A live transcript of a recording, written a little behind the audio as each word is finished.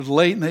It was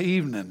late in the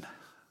evening.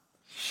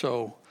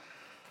 So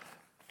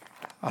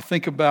I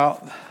think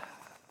about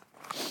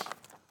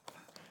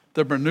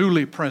the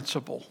Bernoulli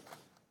principle,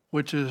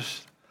 which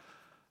is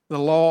the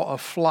law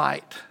of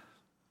flight,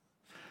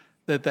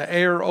 that the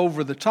air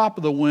over the top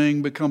of the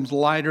wing becomes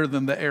lighter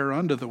than the air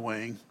under the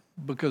wing,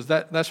 because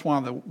that's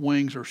why the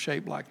wings are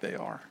shaped like they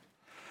are.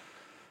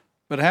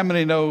 But how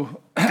many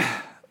know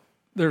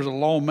there's a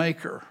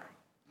lawmaker?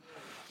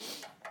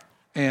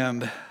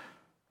 And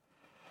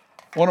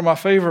one of my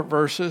favorite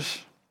verses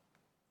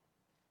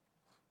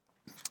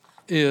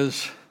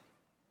is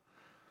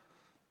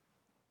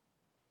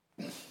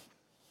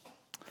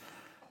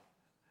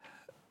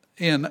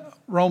in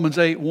Romans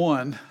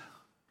 8:1.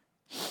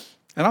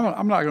 And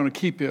I'm not going to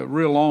keep you a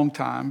real long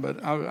time,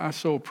 but I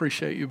so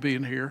appreciate you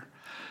being here.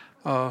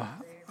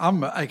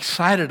 I'm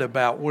excited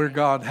about where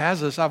God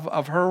has us. I've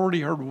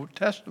already heard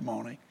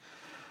testimony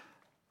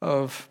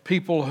of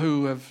people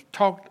who have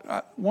talked.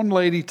 One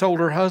lady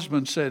told her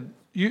husband, said,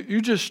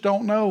 you just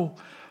don't know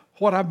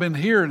what I've been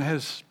hearing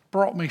has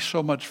brought me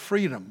so much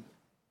freedom.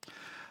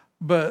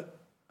 But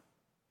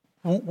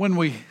when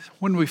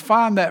we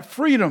find that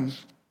freedom,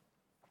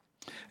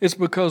 it's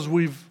because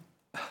we've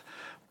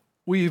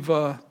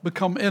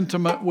become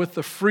intimate with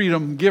the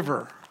freedom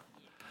giver.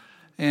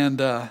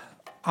 And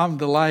I'm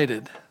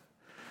delighted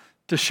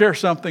to share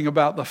something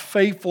about the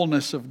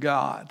faithfulness of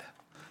God.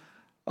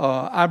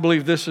 I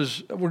believe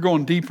we're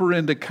going deeper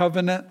into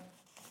covenant.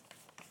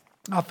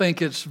 I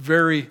think it's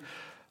very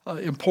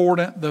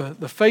important.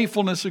 The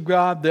faithfulness of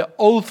God, the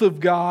oath of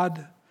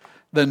God,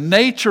 the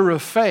nature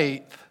of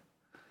faith,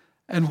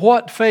 and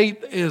what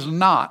faith is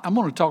not. I'm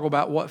going to talk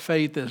about what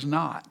faith is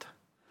not.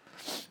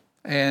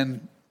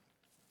 And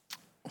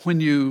when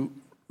you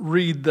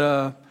read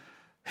the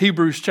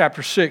Hebrews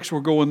chapter 6, we're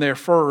going there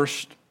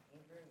first.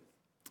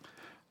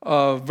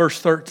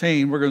 Verse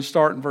 13, we're going to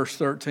start in verse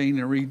 13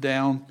 and read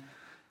down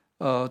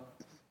a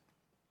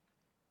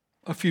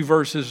few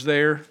verses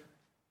there.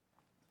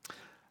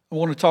 I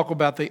want to talk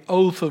about the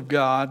oath of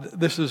God.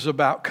 This is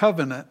about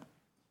covenant.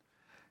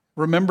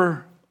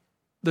 Remember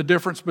the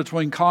difference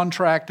between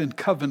contract and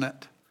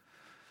covenant.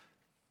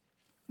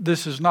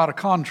 This is not a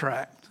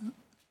contract.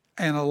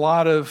 And a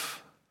lot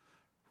of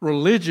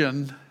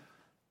religion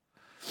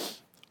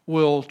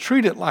will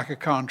treat it like a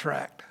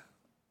contract.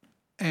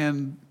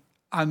 And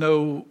I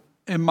know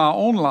in my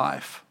own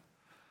life,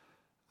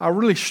 I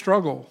really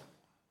struggle.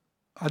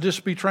 I'll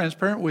just be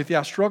transparent with you.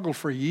 I struggled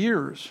for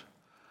years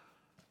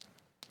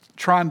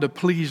trying to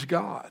please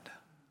God.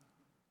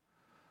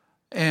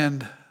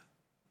 And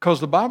because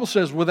the Bible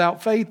says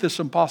without faith it's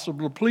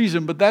impossible to please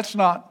Him, but that's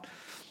not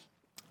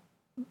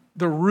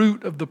the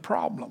root of the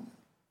problem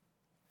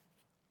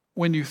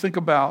when you think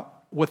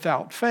about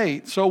without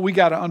faith. So we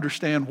got to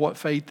understand what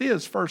faith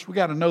is. First, we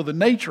got to know the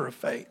nature of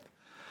faith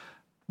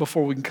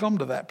before we can come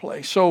to that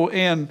place. So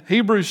in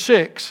Hebrews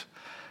 6,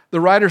 the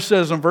writer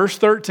says in verse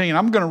 13,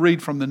 I'm going to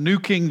read from the New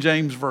King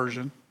James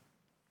Version.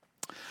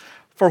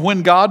 For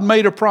when God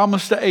made a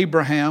promise to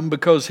Abraham,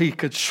 because he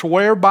could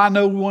swear by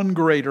no one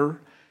greater,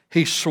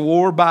 he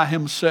swore by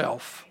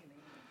himself,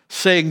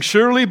 saying,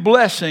 surely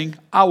blessing,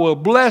 I will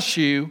bless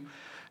you,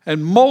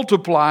 and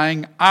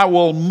multiplying, I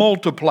will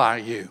multiply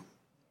you.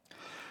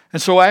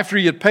 And so after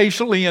he had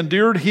patiently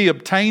endured, he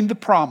obtained the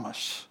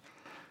promise.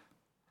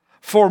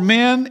 For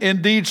men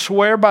indeed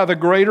swear by the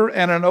greater,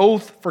 and an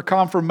oath for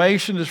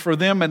confirmation is for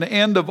them an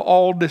end of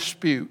all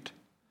dispute.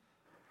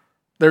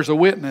 There's a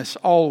witness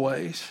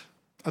always,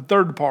 a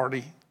third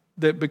party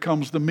that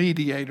becomes the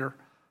mediator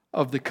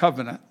of the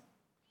covenant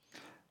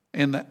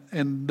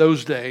in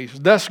those days.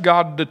 Thus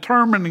God,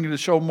 determining to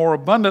show more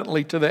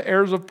abundantly to the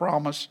heirs of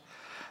promise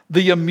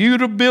the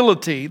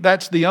immutability,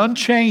 that's the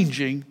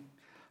unchanging,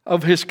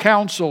 of his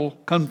counsel,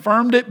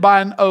 confirmed it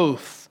by an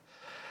oath,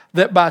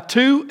 that by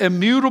two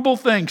immutable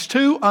things,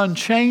 two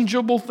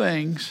unchangeable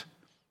things,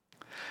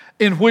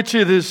 in which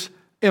it is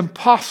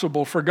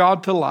impossible for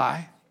God to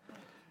lie,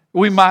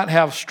 we might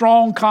have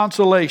strong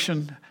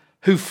consolation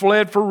who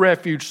fled for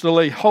refuge to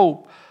lay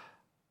hold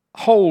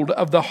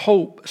of the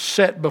hope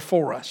set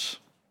before us.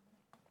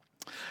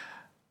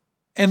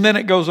 And then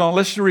it goes on.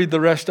 Let's read the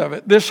rest of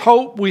it. This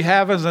hope we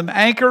have as an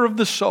anchor of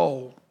the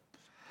soul,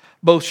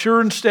 both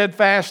sure and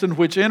steadfast, in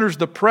which enters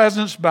the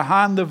presence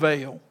behind the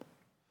veil,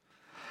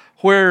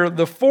 where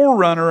the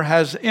forerunner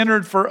has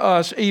entered for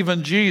us,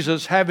 even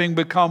Jesus, having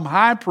become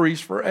high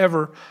priest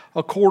forever,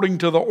 according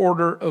to the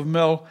order of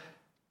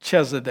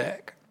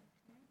Melchizedek.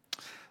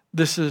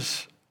 This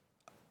is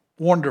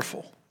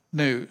wonderful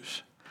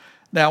news.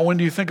 Now, when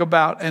you think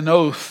about an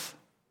oath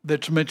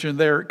that's mentioned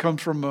there, it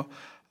comes from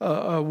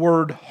a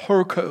word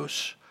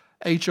horkos,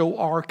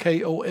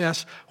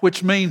 Horkos,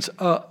 which means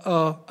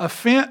a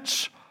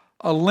fence,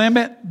 a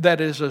limit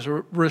that is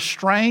a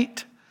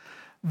restraint,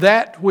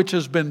 that which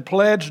has been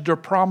pledged or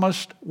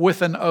promised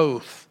with an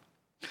oath.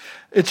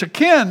 It's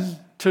akin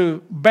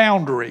to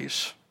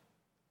boundaries.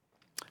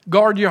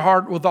 Guard your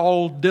heart with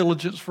all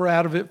diligence, for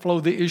out of it flow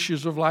the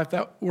issues of life.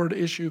 That word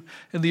issue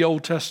in the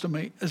Old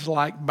Testament is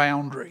like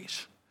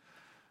boundaries.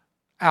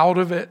 Out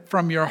of it,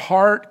 from your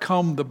heart,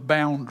 come the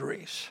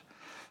boundaries.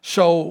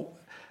 So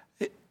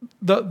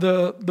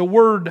the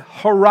word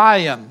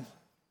Horion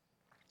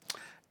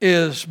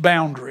is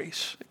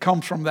boundaries. It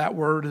comes from that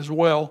word as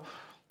well.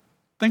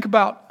 Think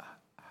about,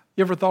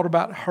 you ever thought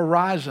about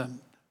horizon?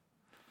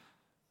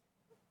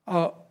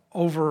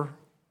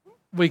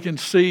 We can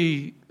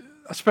see,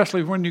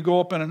 especially when you go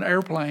up in an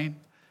airplane,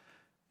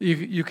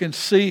 you can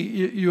see,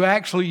 you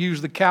actually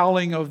use the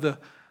cowling of the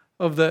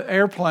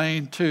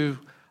airplane to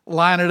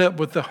line it up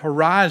with the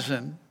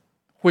horizon,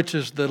 which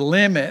is the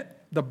limit,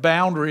 the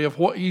boundary of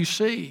what you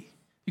see.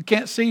 You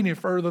can't see any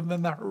further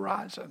than the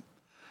horizon.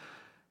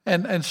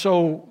 And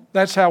so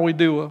that's how we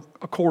do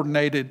a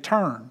coordinated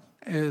turn,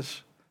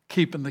 is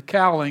keeping the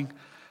cowling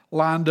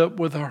lined up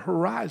with a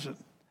horizon.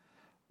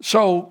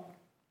 So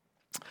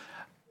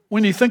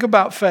when you think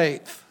about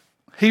faith,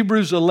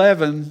 Hebrews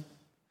 11,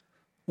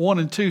 1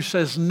 and 2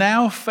 says,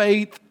 now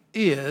faith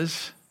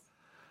is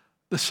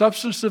the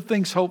substance of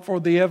things hoped for,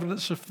 the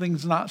evidence of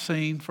things not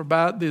seen. For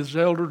by it the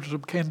elders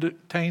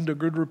obtained a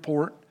good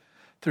report.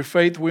 Through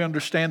faith we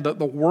understand that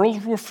the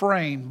worlds were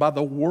framed by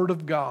the word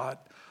of God,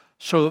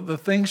 so that the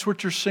things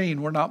which are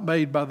seen were not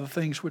made by the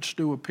things which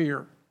do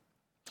appear.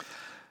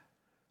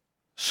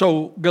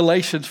 So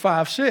Galatians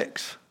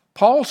 5:6,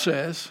 Paul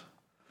says,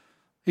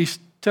 he's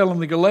telling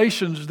the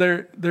Galatians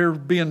they're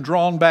being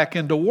drawn back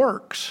into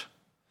works,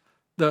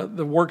 the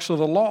works of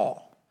the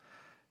law.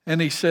 And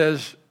he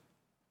says,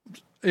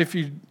 if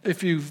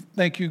you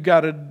think you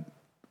got to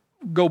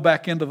go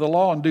back into the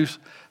law and do,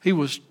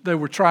 they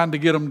were trying to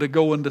get them to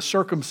go into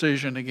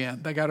circumcision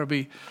again. They got to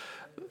be,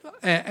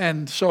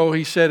 and so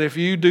he said, if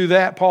you do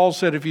that, Paul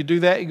said, if you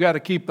do that, you got to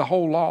keep the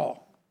whole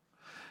law.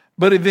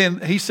 But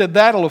then he said,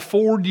 that'll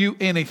afford you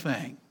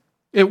anything.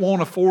 It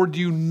won't afford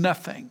you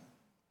nothing.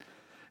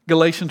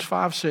 Galatians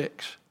 5:6.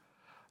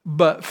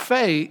 But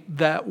faith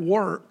that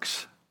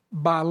works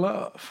by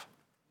love.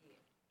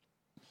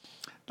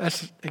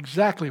 That's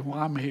exactly why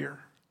I'm here.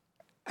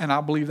 And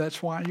I believe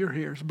that's why you're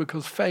here, is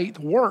because faith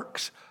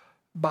works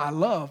by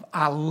love.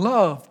 I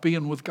love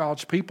being with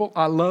God's people.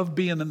 I love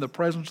being in the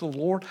presence of the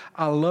Lord.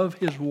 I love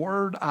His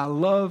Word. I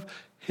love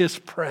His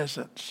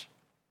presence.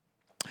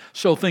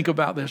 So think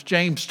about this.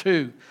 James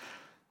 2.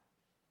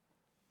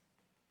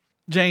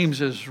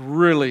 James is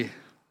really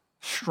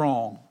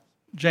strong.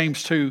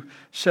 James 2,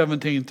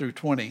 17 through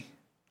 20.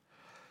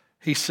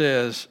 He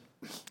says,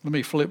 let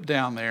me flip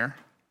down there.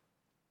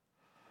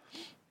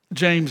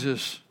 James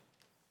is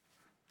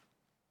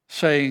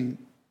saying,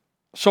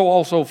 so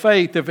also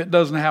faith, if it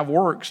doesn't have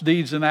works,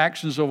 deeds and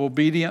actions of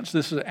obedience,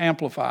 this is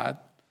amplified,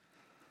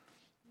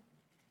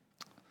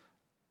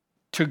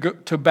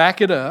 to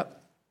back it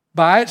up,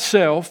 by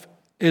itself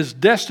is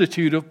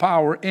destitute of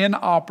power,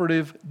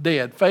 inoperative,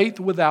 dead. Faith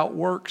without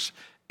works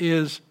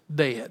is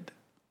dead.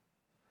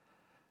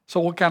 So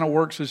what kind of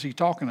works is he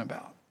talking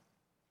about?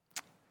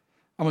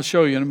 I'm going to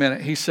show you in a minute.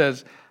 He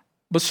says,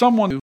 but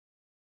someone who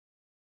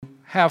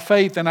have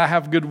faith and I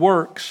have good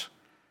works.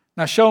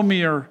 Now show me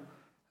your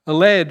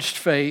alleged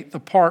faith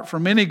apart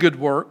from any good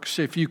works,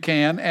 if you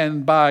can,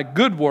 and by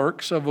good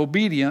works of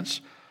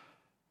obedience,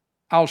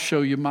 I'll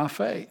show you my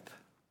faith.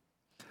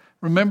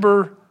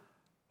 Remember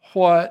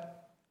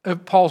what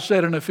Paul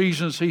said in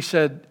Ephesians? He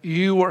said,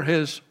 you are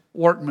his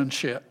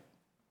workmanship.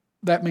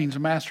 That means a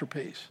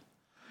masterpiece.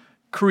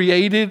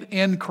 Created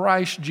in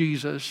Christ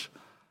Jesus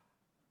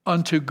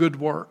unto good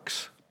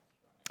works.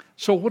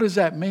 So what does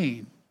that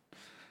mean?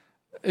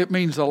 It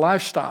means a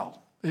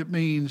lifestyle. It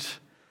means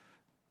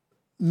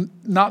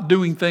not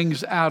doing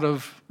things out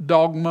of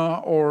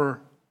dogma or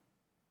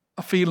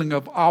a feeling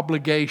of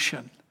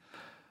obligation,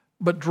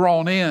 but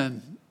drawn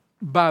in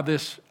by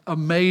this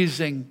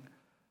amazing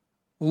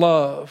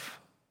love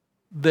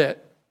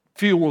that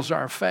fuels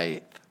our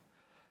faith.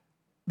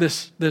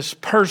 This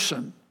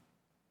person.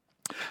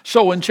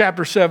 So in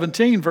chapter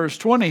 17, verse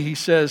 20, he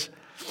says,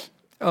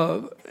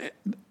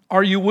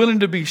 are you willing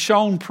to be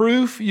shown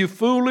proof, you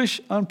foolish,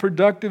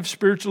 unproductive,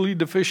 spiritually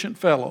deficient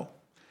fellow?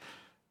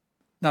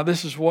 Now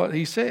this is what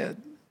he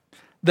said.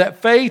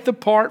 That faith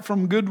apart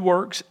from good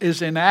works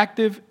is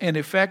inactive,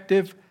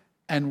 ineffective,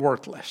 and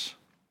worthless.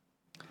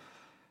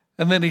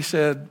 And then he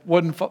said,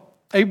 wasn't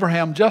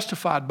Abraham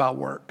justified by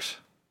works?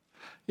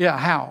 Yeah,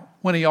 how?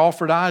 When he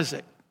offered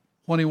Isaac,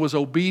 when he was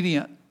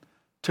obedient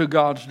to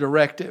God's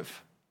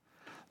directive.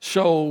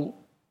 So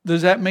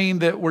does that mean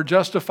that we're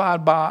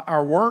justified by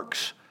our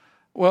works?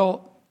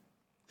 Well,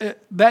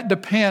 that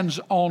depends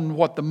on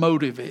what the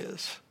motive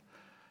is.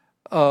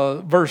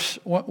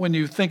 When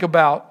you think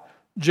about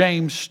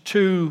James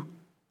 2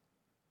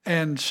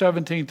 and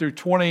 17 through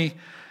 20,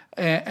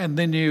 and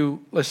then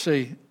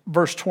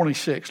verse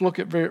 26. Look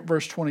at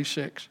verse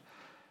 26.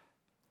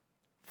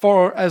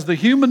 For as the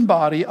human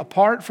body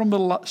apart from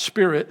the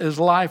spirit is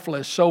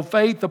lifeless, so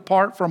faith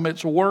apart from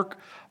its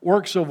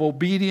works of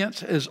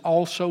obedience is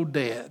also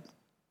dead.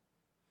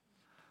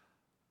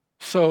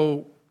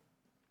 So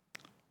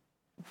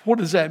what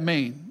does that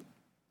mean?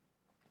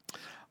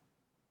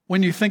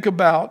 When you think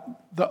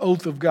about the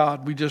oath of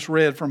God, we just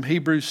read from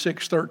Hebrews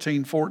 6,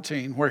 13,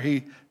 14, where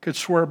he could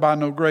swear by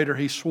no greater,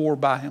 he swore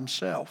by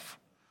himself.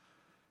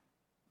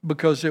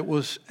 Because it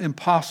was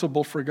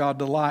impossible for God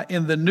to lie.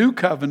 In the new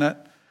covenant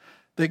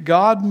that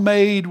God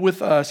made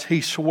with us,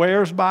 he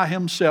swears by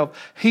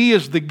himself. He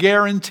is the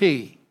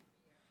guarantee.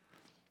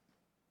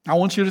 I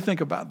want you to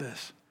think about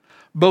this.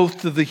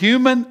 Both to the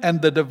human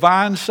and the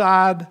divine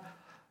side,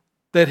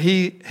 that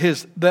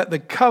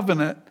the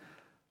covenant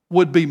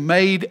would be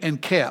made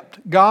and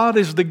kept. God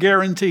is the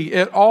guarantee.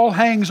 It all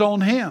hangs on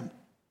him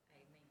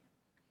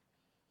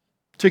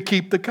to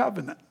keep the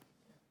covenant.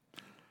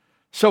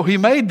 So he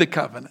made the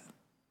covenant.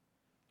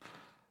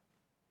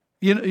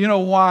 You know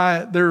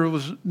why there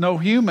was no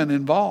human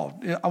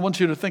involved? I want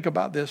you to think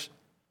about this.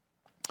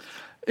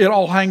 It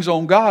all hangs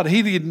on God.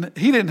 He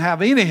didn't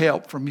have any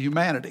help from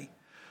humanity.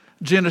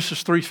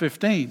 Genesis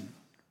 3:15.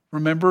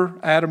 Remember,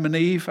 Adam and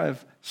Eve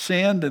have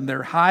sinned and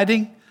they're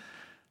hiding.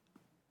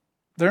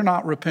 They're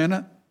not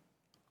repentant.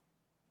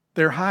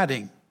 They're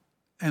hiding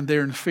and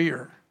they're in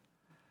fear.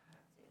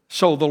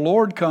 So the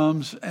Lord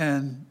comes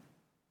and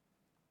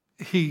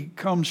he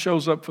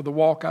shows up for the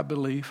walk, I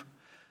believe.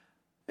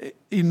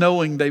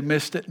 Knowing they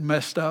missed it and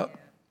messed up.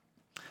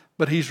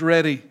 But he's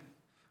ready.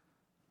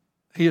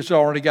 He has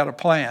already got a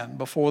plan.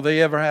 Before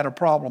they ever had a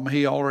problem,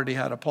 he already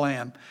had a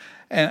plan.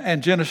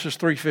 And Genesis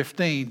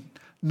 3:15,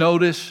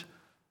 notice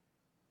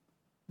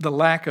the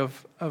lack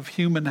of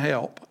human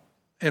help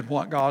in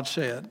what God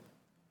said.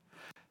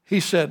 He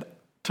said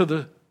to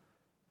the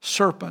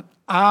serpent,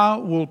 I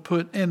will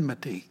put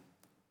enmity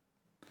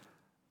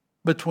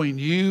between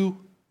you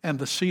and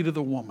the seed of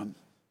the woman.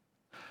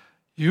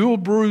 You'll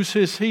bruise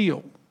his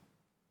heel.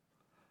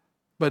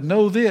 But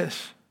know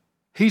this,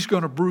 he's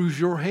going to bruise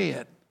your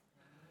head,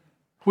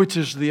 which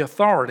is the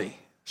authority,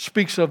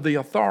 speaks of the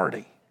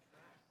authority.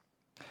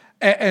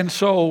 And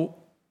so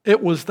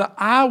it was the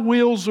I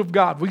wills of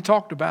God. We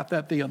talked about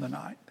that the other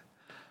night,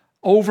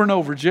 over and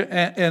over.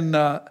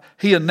 And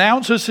he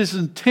announces his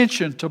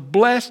intention to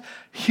bless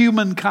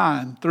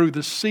humankind through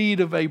the seed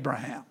of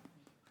Abraham.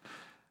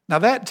 Now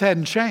that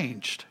hadn't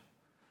changed.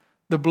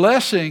 The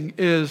blessing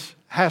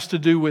has to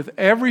do with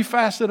every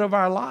facet of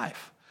our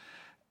life.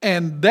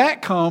 And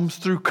that comes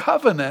through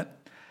covenant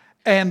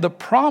and the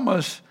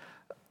promise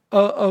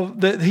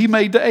that he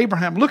made to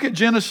Abraham. Look at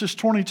Genesis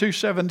 22,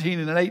 17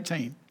 and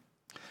 18.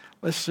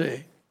 Let's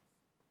see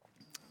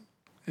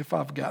if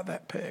I've got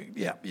that pegged.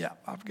 Yeah,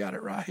 I've got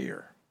it right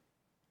here.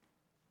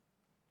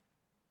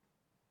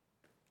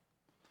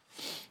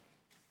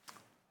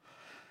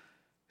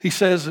 He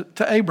says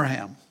to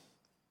Abraham,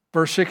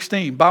 verse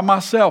 16, by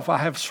myself I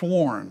have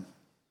sworn.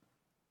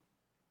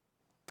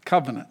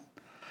 Covenant,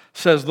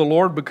 says the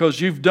Lord,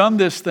 because you've done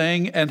this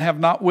thing and have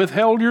not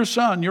withheld your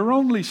son, your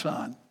only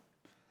son.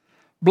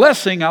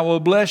 Blessing, I will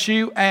bless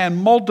you,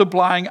 and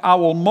multiplying, I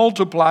will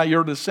multiply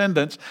your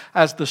descendants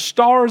as the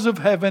stars of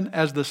heaven,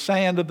 as the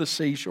sand of the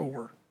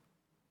seashore.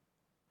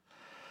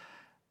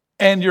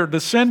 And your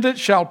descendants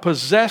shall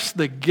possess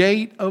the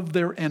gate of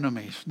their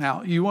enemies.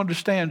 Now, you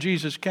understand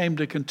Jesus came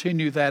to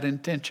continue that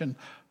intention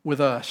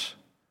with us.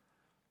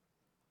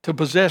 To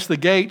possess the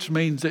gates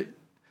means that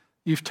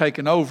you've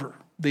taken over.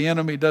 The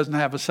enemy doesn't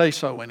have a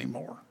say-so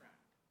anymore.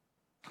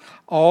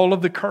 All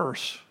of the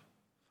curse,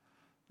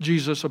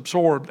 Jesus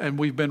absorbed, and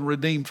we've been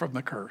redeemed from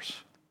the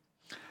curse.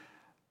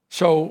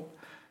 So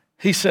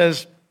he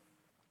says,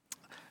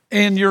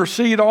 in your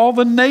seed all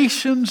the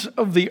nations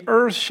of the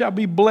earth shall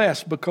be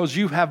blessed because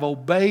you have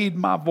obeyed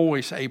my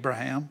voice,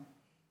 Abraham.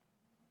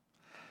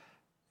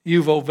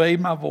 You've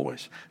obeyed my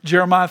voice.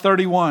 Jeremiah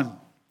 31,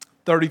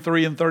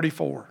 33 and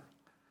 34.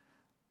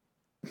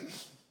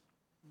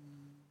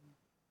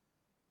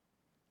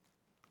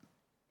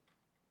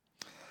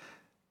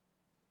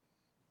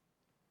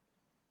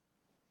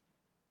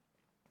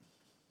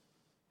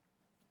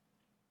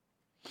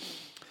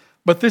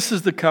 But this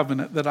is the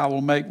covenant that I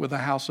will make with the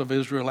house of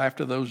Israel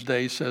after those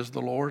days, says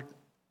the Lord.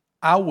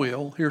 I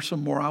will, here's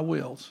some more I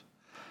wills,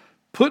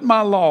 put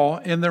my law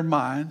in their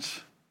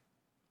minds.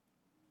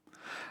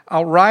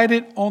 I'll write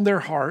it on their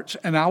hearts,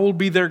 and I will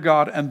be their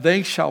God, and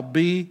they shall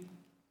be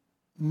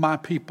my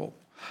people.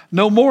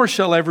 No more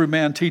shall every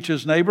man teach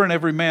his neighbor and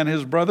every man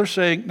his brother,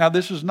 saying, now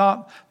this is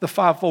not the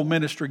fivefold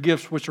ministry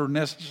gifts which are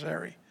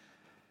necessary.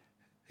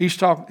 He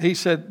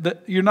said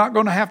that you're not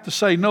going to have to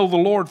say, know the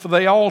Lord, for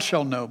they all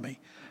shall know me.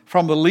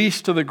 From the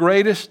least to the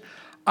greatest,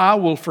 I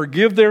will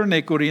forgive their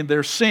iniquity, and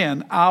their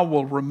sin I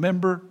will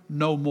remember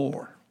no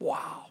more.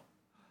 Wow.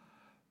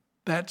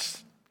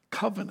 That's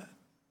covenant.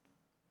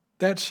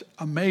 That's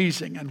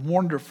amazing and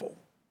wonderful.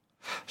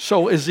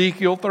 So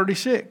Ezekiel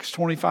 36,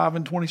 25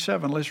 and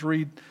 27. Let's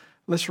read.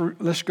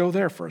 Let's go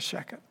there for a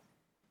second.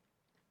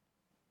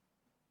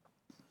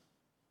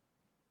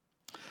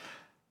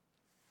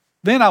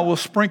 Then I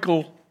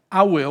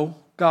will,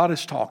 God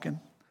is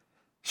talking,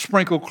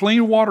 sprinkle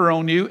clean water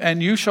on you,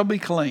 and you shall be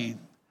clean.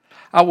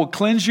 I will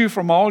cleanse you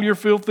from all your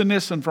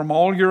filthiness and from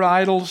all your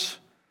idols.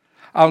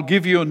 I'll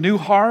give you a new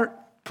heart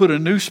put a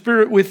new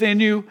spirit within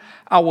you.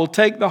 I will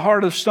take the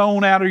heart of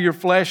stone out of your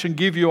flesh and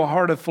give you a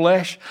heart of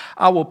flesh.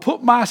 I will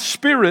put my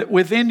spirit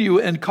within you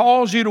and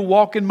cause you to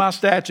walk in my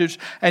statutes,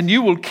 and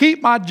you will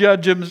keep my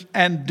judgments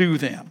and do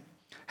them.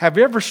 Have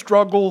you ever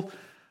struggled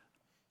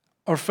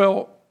or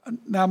felt,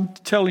 now I'm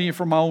telling you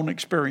from my own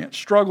experience,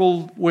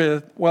 struggled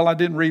with, well, I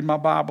didn't read my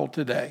Bible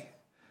today,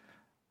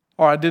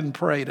 or I didn't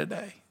pray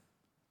today?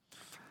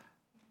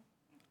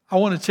 I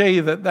want to tell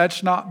you that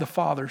that's not the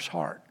Father's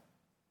heart.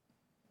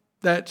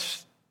 I'm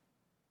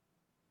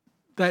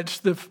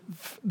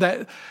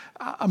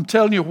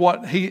telling you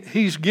what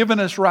he's given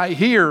us right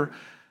here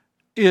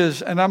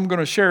is, and I'm going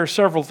to share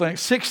several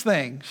things, 6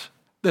 things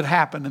that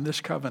happen in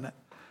this covenant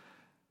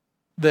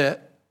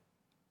that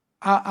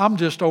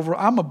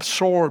I'm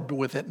absorbed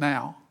with it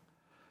now,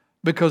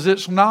 because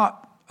it's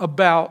not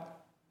about,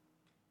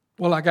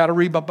 well, I got to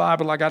read my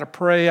Bible, I got to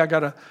pray, I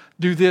got to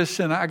do this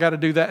and I got to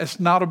do that. It's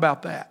not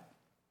about that.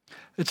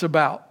 It's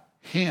about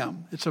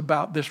Him. It's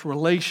about this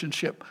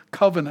relationship,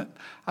 covenant.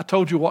 I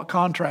told you what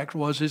contract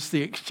was. It's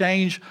the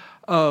exchange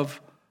of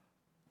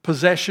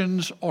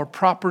possessions or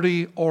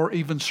property or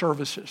even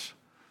services.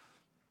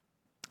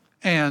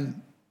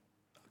 And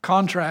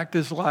contract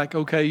is like,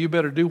 okay, you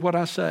better do what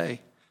I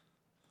say.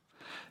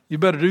 You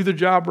better do the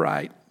job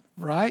right,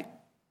 right?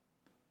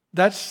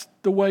 That's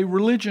the way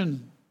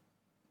religion,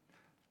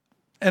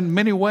 in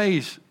many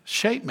ways,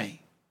 shaped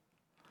me.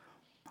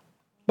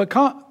 But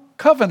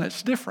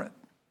covenant's different.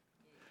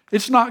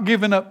 It's not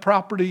giving up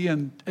property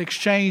in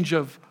exchange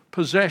of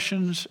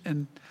possessions,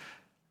 and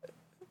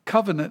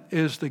covenant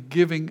is the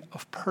giving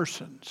of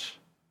persons.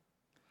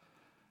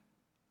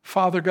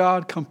 Father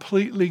God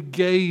completely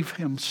gave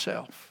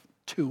Himself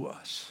to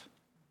us,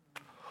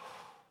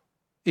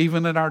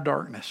 even in our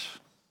darkness.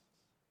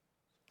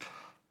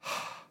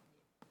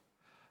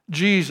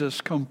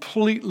 Jesus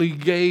completely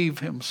gave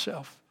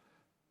Himself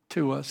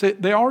to us.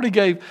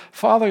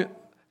 Father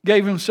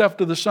gave Himself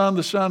to the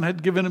Son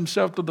had given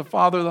Himself to the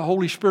Father, the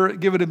Holy Spirit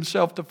given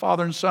Himself to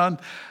Father and Son.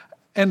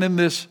 And in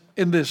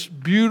this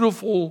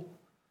beautiful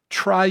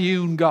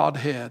triune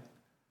Godhead,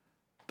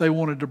 they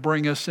wanted to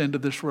bring us into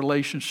this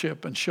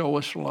relationship and show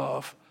us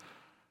love.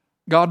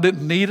 God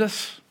didn't need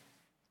us.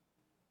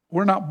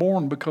 We're not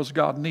born because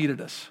God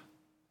needed us.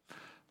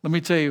 Let me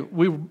tell you,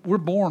 we're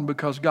born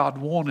because God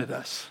wanted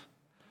us.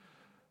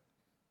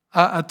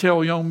 I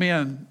tell young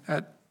men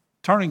at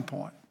Turning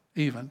Point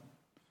even,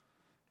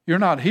 you're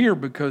not here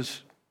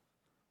because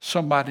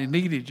somebody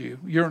needed you.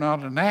 You're not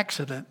an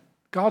accident.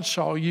 God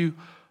saw you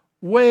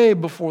way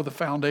before the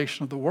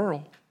foundation of the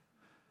world,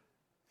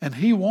 and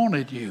He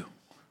wanted you.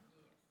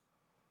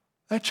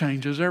 That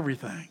changes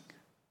everything.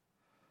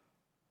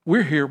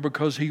 We're here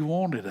because He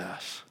wanted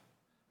us.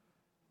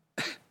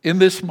 In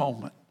this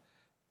moment,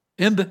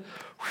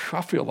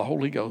 I feel the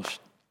Holy Ghost.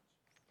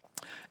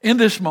 In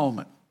this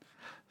moment.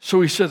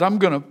 So He says, I'm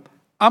going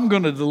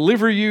to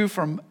deliver you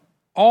from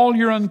all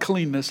your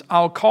uncleanness.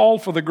 I'll call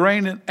for the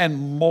grain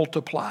and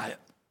multiply it.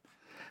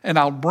 And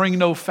I'll bring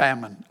no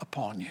famine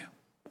upon you.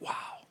 Wow,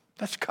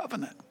 that's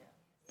covenant.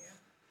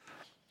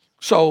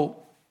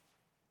 So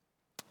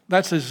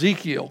that's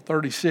Ezekiel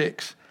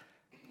 36.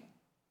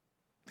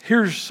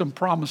 Here's some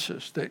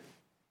promises that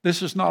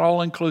this is not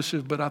all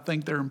inclusive, but I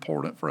think they're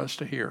important for us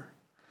to hear.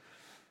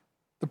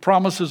 The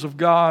promises of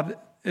God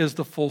is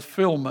the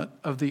fulfillment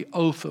of the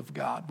oath of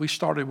God. We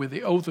started with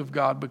the oath of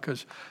God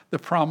because the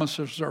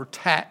promises are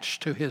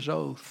attached to His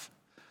oath.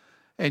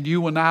 And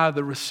you and I are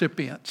the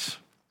recipients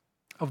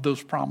of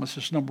those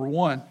promises. Number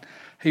 1,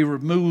 He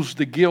removes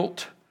the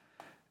guilt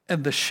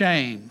and the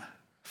shame,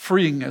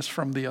 freeing us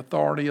from the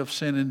authority of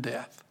sin and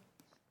death.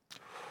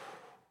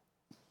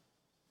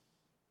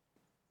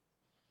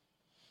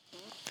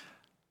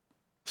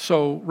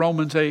 So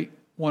Romans 8,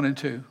 1 and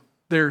 2.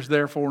 There's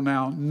therefore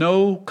now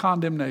no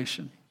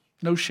condemnation,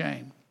 no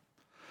shame,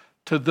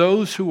 to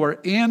those who are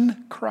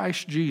in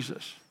Christ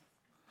Jesus.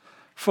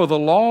 For the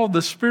law of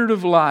the Spirit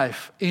of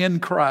life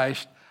in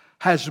Christ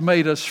has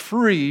made us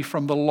free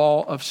from the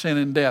law of sin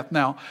and death.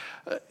 Now,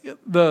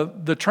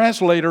 the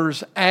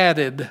translators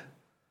added,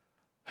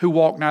 who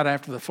walk not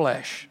after the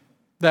flesh.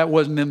 That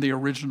wasn't in the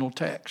original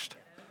text.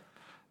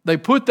 They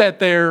put that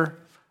there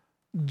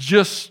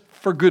just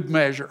for good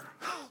measure.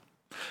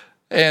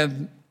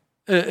 And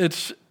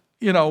it's,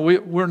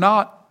 we're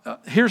not,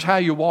 here's how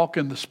you walk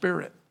in the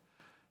Spirit.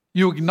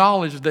 You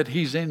acknowledge that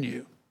He's in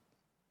you.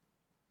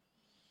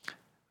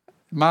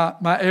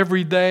 My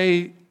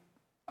everyday,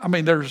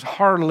 there's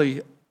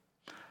hardly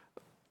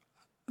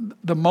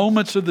the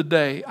moments of the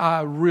day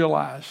I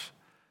realize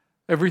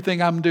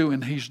everything I'm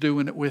doing, He's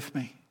doing it with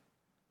me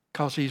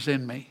because He's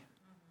in me.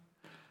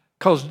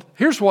 Because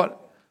here's what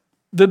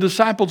the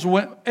disciples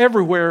went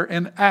everywhere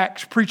in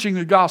Acts preaching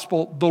the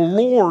gospel, the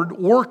Lord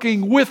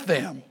working with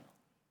them.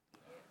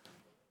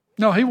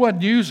 No, He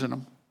wasn't using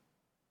them.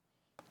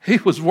 He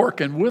was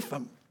working with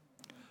them,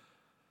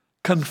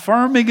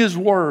 confirming His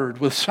word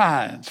with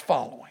signs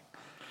following.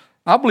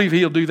 I believe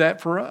He'll do that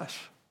for us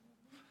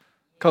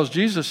because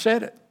Jesus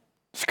said it.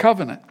 It's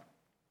covenant.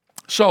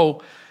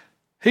 So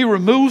He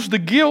removes the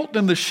guilt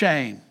and the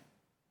shame.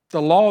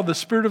 The law of the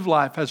Spirit of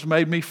life has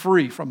made me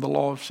free from the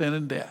law of sin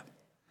and death.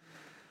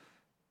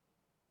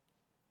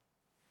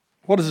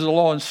 What does the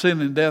law of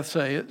sin and death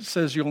say? It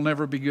says you'll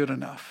never be good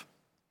enough.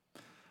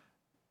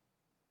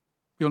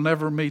 You'll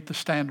never meet the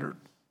standard.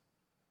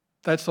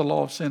 That's the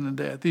law of sin and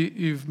death.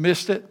 You've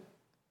missed it.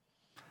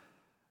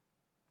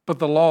 But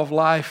the law of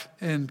life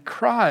in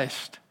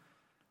Christ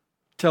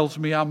tells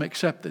me I'm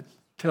accepted.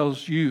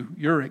 Tells you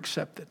you're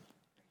accepted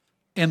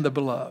in the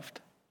beloved.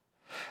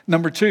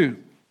 Number 2,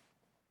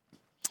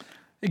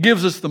 it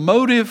gives us the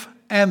motive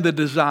and the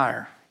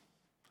desire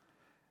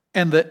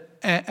and the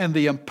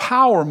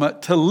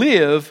empowerment to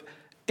live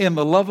in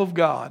the love of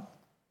God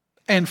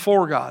and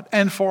for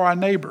our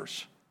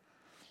neighbors.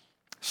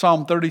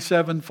 Psalm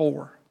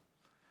 37:4.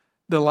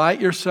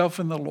 Delight yourself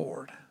in the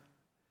Lord,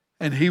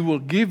 and He will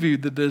give you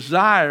the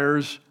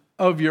desires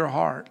of your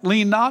heart.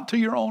 Lean not to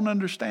your own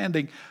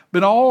understanding, but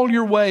in all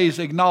your ways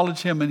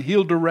acknowledge Him, and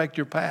He'll direct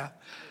your path.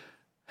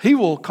 He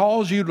will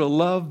cause you to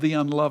love the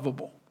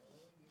unlovable.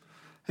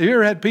 Have you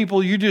ever had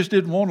people you just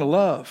didn't want to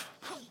love?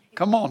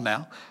 Come on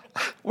now.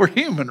 We're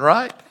human,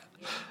 right?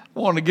 I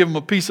want to give them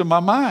a piece of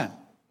my mind.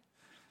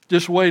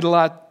 Just wait till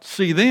I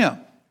see them.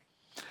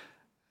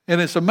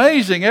 And it's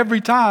amazing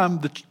every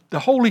time the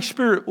Holy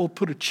Spirit will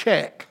put a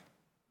check.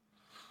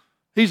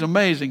 He's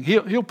amazing.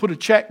 He'll put a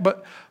check,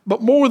 but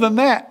more than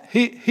that,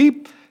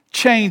 he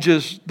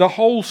changes the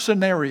whole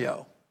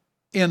scenario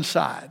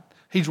inside.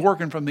 He's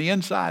working from the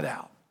inside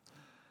out.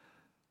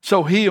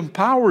 So He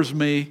empowers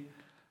me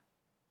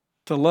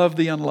to love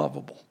the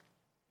unlovable,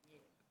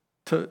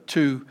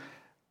 to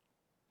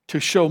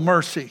show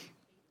mercy.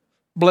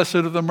 Blessed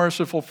are the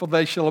merciful, for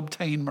they shall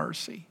obtain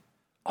mercy.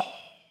 Oh,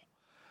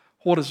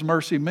 what does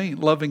mercy mean?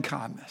 Loving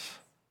kindness.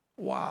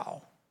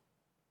 Wow.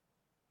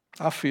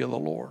 I feel the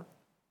Lord.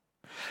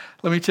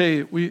 Let me tell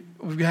you,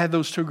 we've had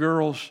those 2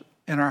 girls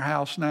in our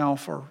house now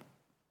for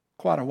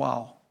quite a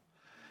while.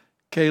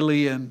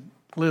 Kaylee and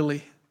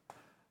Lily.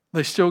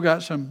 They still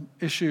got some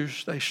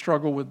issues. They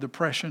struggle with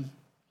depression.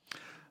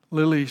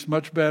 Lily's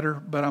much better,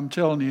 but I'm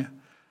telling you,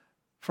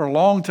 for a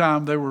long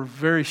time they were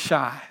very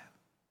shy,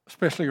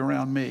 especially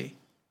around me.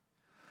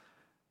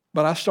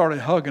 But I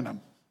started hugging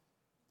them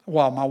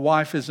while my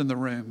wife is in the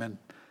room and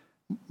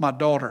my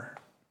daughter.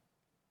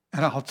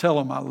 And I'll tell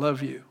them I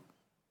love you.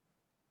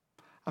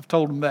 I've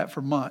told them that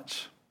for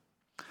months.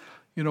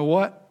 You know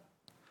what?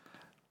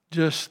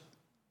 Just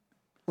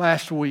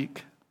last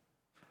week,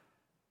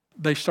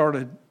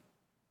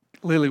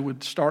 Lily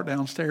would start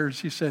downstairs.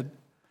 She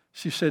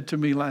said to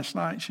me last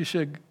night, she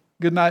said,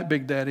 "Good night,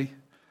 Big Daddy.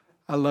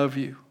 I love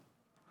you."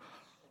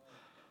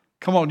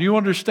 Come on, you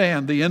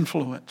understand the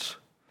influence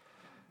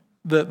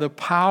that the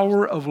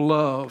power of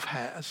love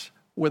has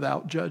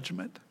without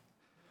judgment.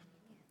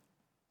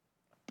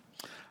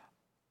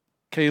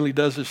 Kaylee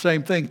does the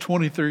same thing,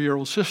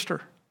 23-year-old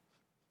sister.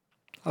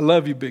 "I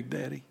love you, Big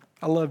Daddy.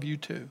 I love you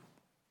too."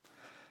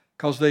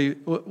 Because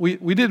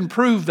we didn't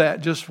prove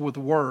that just with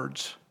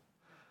words.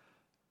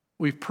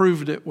 We've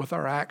proved it with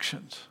our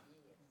actions.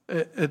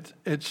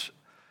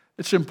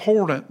 It's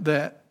important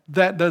that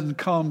doesn't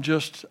come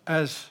just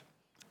as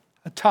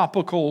a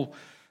topical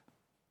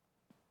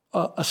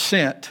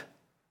assent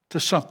to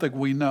something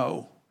we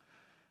know.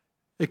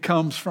 It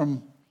comes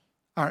from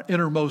our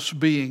innermost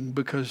being,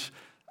 because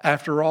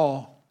after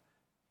all,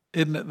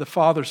 isn't it the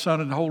Father, Son,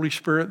 and Holy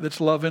Spirit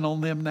that's loving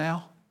on them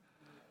now?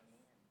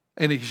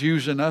 And He's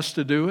using us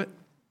to do it.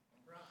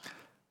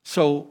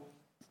 So,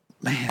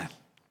 man.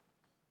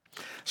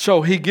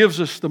 So He gives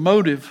us the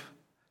motive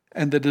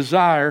and the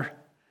desire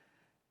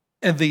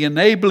and the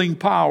enabling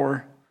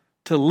power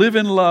to live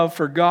in love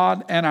for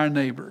God and our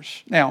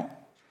neighbors. Now,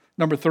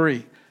 number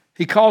 3,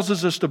 He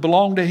causes us to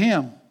belong to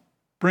Him,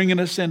 bringing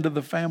us into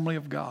the family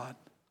of God.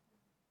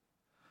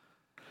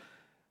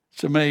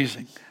 It's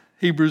amazing.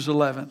 Hebrews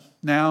 11.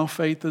 Now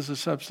faith is the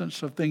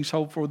substance of things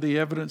hoped for, the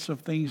evidence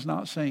of things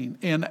not seen.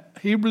 In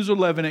Hebrews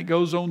 11, it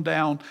goes on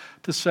down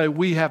to say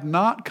we have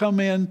not come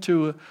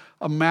into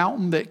a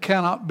mountain that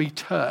cannot be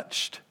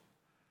touched,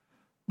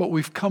 but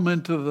we've come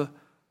into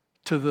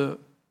the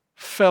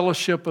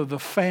fellowship of the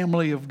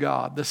family of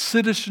God, the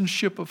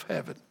citizenship of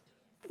heaven.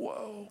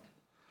 Whoa.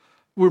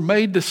 We're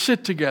made to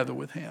sit together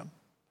with Him.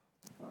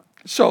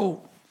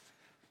 So,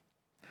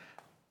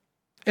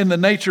 in the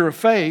nature of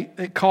faith,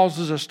 it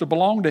causes us to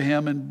belong to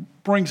Him and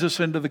brings us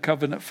into the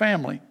covenant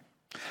family.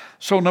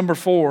 So number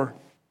 4,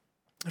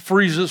 it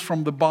frees us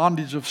from the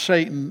bondage of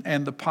Satan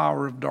and the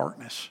power of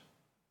darkness.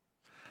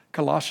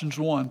 Colossians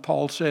 1,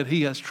 Paul said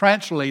He has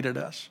translated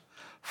us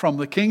from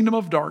the kingdom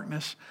of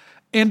darkness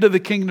into the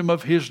kingdom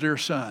of His dear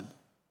Son.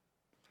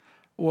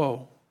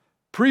 Whoa.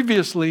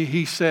 Previously,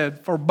 he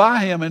said, for by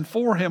Him and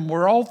for Him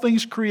were all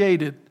things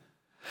created,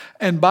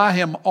 and by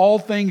Him all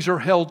things are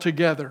held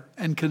together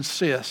and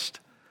consist.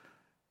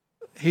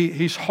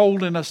 He's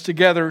holding us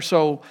together,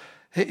 so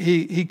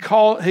he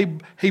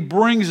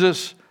brings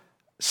us,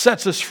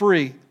 sets us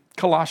free.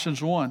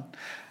 Colossians 1.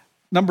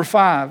 Number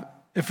 5,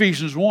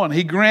 Ephesians 1.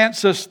 He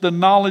grants us the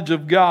knowledge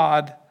of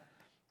God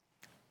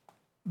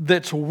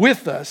that's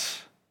with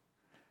us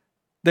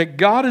that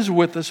God is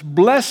with us,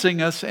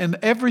 blessing us in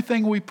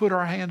everything we put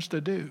our hands to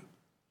do.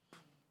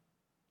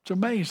 It's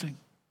amazing.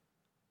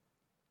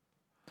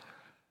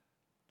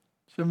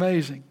 It's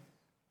amazing.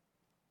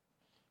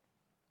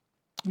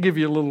 I'll give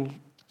you a little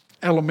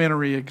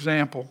elementary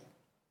example.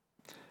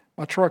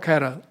 My truck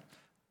had a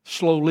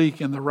slow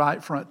leak in the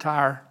right front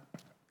tire a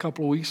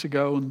couple of weeks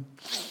ago, and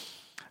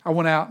I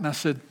went out and I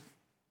said,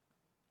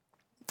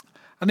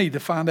 I need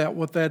to find out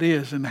what that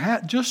is. And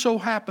just so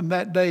happened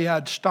that day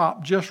I'd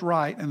stopped just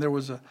right, and there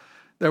was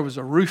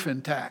a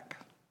roofing tack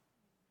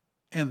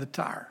in the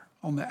tire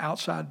on the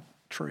outside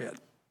tread.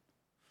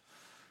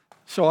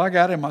 So I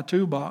got in my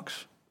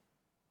toolbox,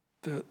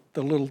 the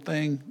little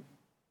thing.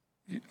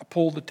 I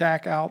pulled the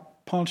tack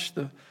out, punched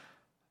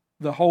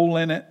the hole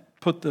in it,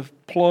 put the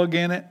plug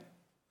in it,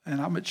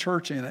 and I'm at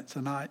church in it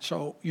tonight.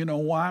 So you know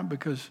why?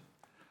 Because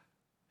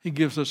he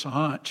gives us a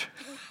hunch.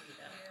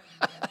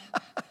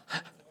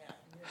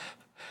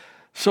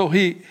 So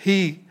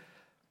he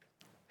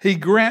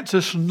grants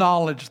us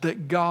knowledge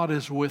that God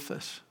is with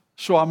us.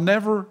 So I'm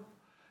never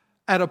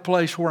at a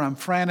place where I'm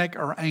frantic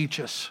or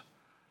anxious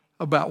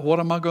about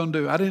what am I going to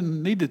do. I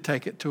didn't need to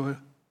take it to a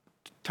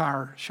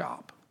tire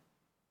shop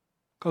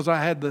because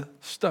I had the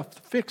stuff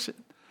to fix it.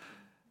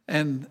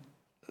 And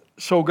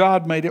so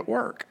God made it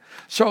work.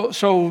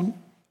 So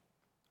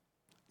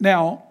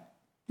now,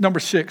 number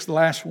 6, the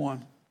last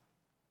one.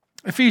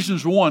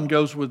 Ephesians 1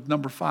 goes with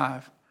number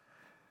 5.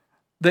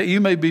 That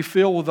you may be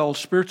filled with all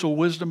spiritual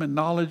wisdom and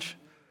knowledge,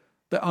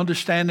 the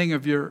understanding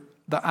of the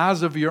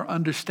eyes of your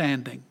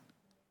understanding.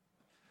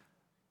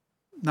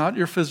 Not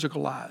your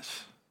physical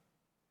eyes.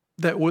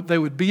 That they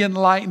would be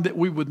enlightened, that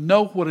we would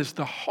know what is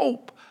the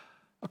hope,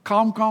 a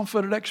calm,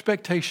 confident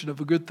expectation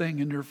of a good thing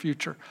in your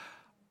future,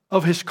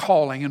 of His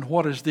calling, and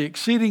what is the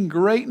exceeding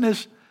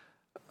greatness,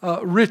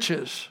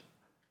 riches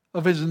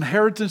of His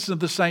inheritance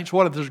of the saints,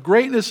 what is the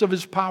greatness of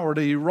His power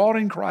that He wrought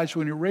in Christ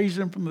when He raised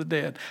Him from the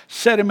dead,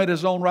 set Him at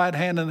His own right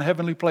hand in the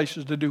heavenly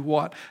places to do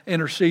what?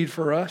 Intercede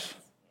for us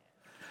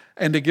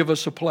and to give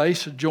us a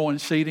place, a joint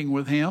seating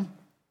with Him.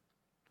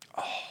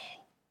 Oh.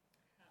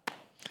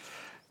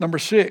 Number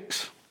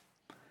 6,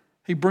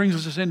 He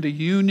brings us into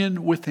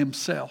union with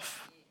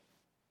Himself,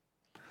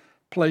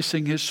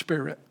 placing His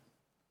Spirit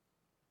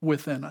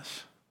within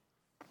us.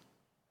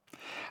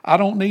 I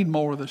don't need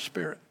more of the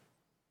Spirit.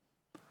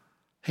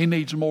 He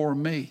needs more of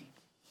me.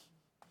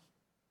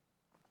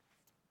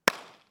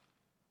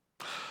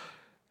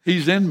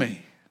 He's in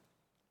me.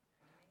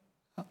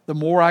 The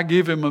more I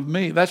give Him of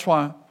me. That's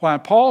why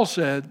Paul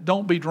said,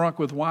 don't be drunk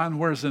with wine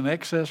where it's in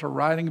excess or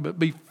rioting, but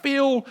be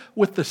filled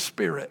with the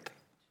Spirit.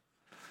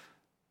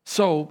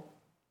 So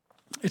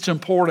it's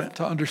important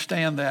to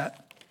understand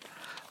that.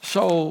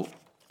 So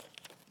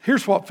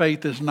here's what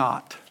faith is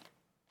not.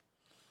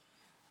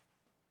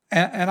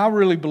 And I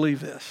really believe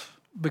this,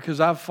 because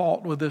I've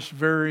fought with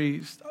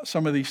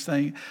some of these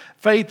things.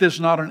 Faith is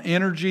not an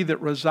energy that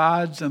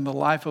resides in the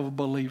life of a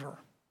believer.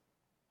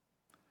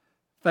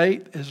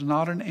 Faith is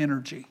not an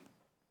energy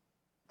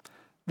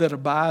that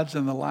abides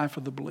in the life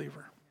of the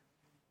believer.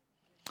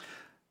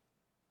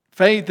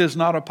 Faith is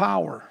not a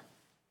power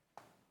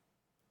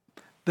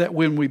that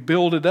when we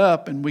build it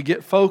up and we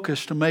get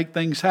focused to make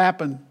things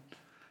happen,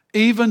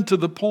 even to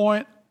the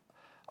point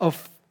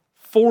of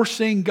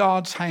forcing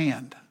God's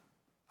hand.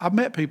 I've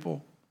met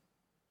people.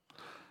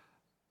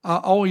 I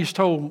always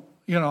told,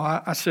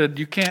 I said,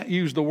 you can't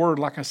use the word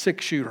like a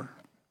 6-shooter,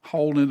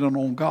 holding it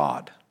on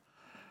God.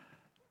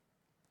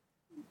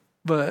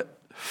 But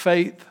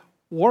faith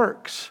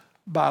works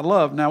by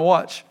love. Now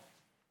watch.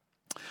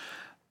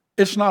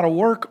 It's not a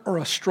work or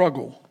a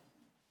struggle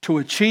to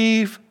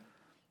achieve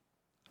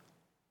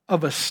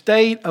of a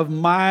state of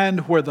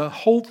mind where the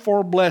hope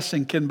for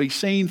blessing can be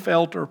seen,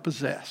 felt, or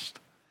possessed.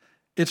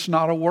 It's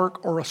not a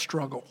work or a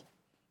struggle.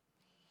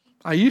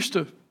 I used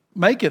to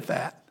make it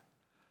that.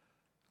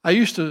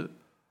 The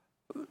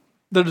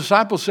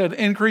disciples said,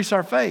 increase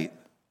our faith.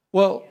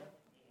 Well,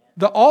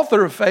 the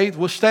author of faith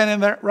was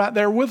standing there, right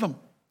there with them.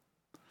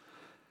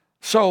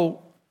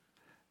 So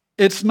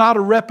it's not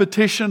a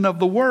repetition of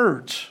the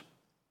words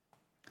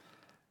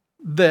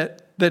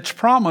that's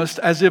promised,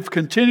 as if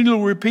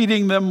continually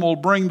repeating them will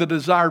bring the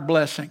desired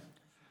blessing.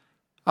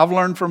 I've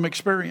learned from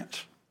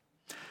experience.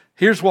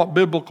 Here's what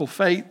biblical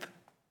faith,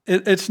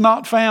 it's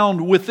not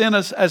found within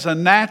us as a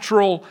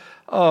natural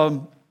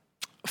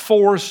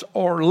force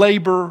or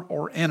labor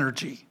or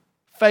energy.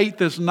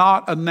 Faith is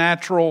not a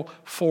natural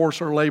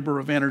force or labor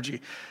of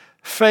energy.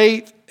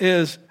 Faith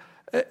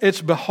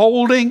it's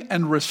beholding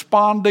and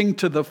responding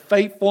to the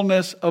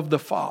faithfulness of the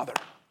Father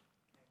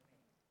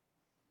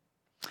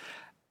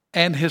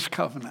and His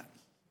covenant.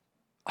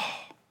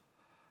 Oh,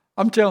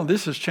 I'm telling you,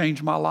 this has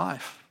changed my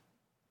life.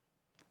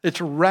 It's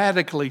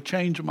radically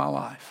changed my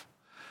life.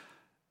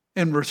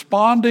 In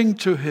responding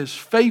to His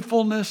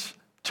faithfulness,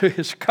 to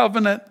His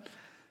covenant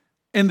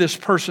in this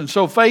person.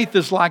 So faith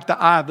is like the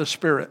eye of the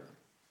Spirit.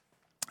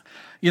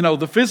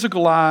 The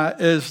physical eye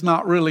is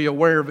not really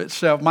aware of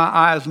itself. My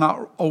eye is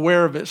not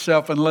aware of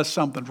itself unless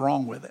something's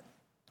wrong with it.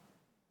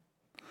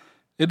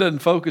 It doesn't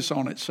focus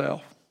on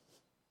itself.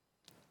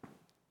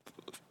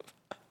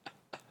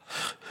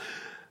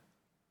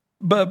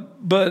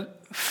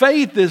 But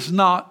faith is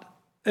not,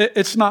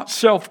 it's not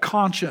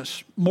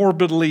self-conscious,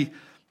 morbidly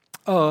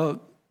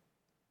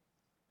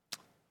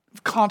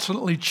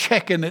constantly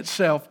checking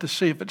itself to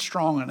see if it's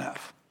strong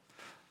enough.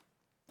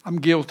 I'm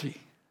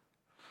guilty.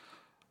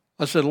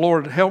 I said,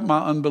 Lord, help my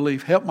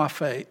unbelief, help my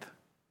faith,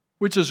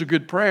 which is a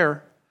good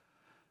prayer.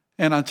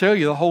 And I tell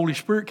you, the Holy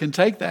Spirit can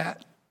take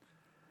that.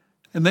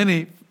 And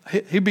then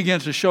he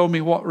begins to show me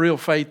what real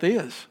faith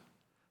is.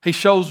 He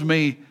shows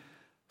me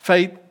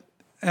faith,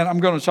 and I'm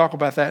going to talk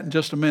about that in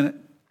just a minute.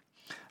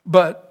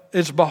 But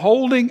it's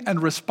beholding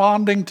and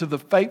responding to the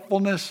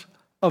faithfulness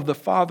of the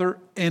Father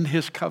in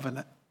His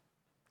covenant.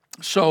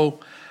 So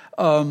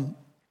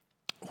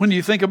when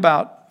you think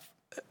about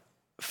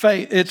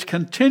faith, it's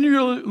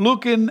continually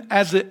looking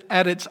at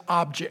its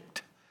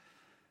object.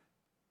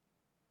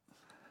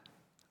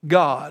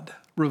 God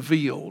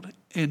revealed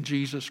in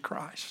Jesus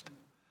Christ.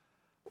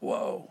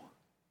 Whoa.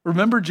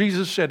 Remember,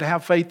 Jesus said,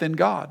 have faith in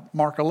God.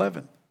 Mark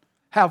 11.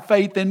 Have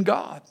faith in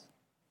God.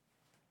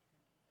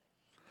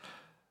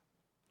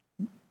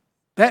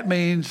 That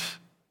means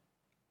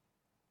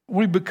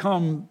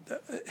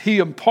He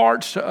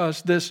imparts to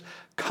us this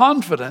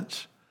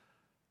confidence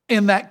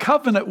in that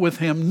covenant with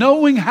Him,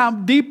 knowing how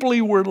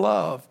deeply we're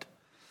loved.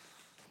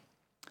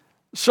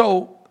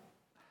 So,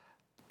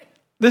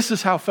 this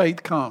is how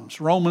faith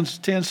comes. Romans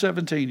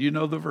 10:17, you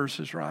know the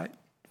verses, right?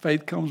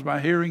 Faith comes by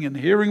hearing, and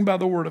hearing by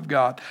the word of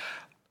God.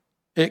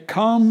 It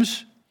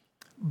comes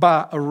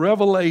by a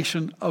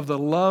revelation of the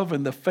love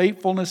and the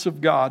faithfulness of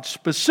God,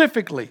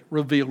 specifically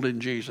revealed in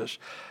Jesus,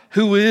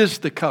 who is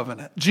the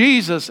covenant.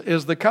 Jesus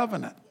is the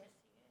covenant.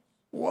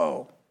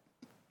 Whoa.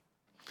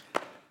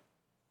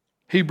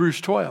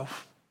 Hebrews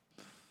 12.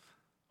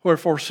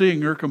 Wherefore,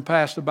 seeing you're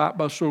compassed about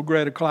by so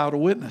great a cloud of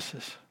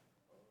witnesses,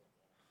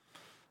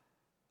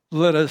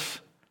 let us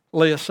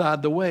lay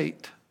aside the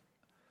weight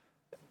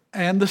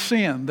and the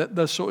sin that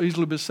does so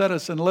easily beset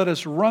us, and let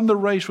us run the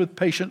race with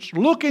patience,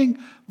 looking,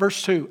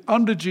 verse 2,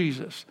 unto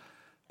Jesus,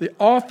 the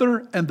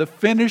author and the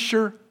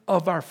finisher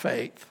of our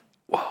faith.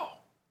 Whoa.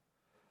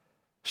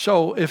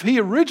 So if He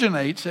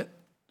originates it,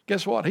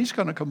 guess what? He's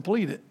going to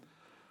complete it.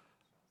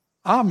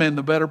 I'm in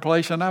the better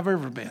place than I've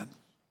ever been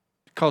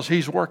because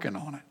He's working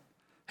on it.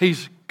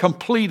 He's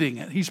completing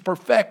it. He's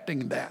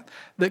perfecting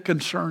that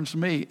concerns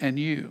me and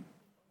you.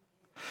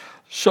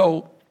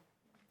 So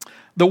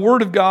the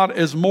Word of God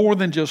is more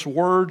than just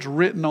words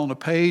written on a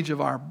page of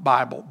our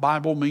Bible.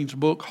 Bible means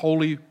book,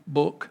 holy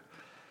book.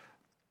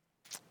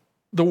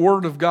 The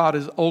Word of God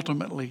is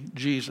ultimately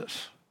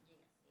Jesus.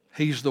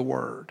 He's the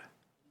Word.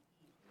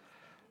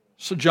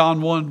 So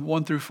John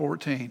 1 through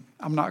 14.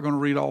 I'm not going to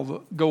read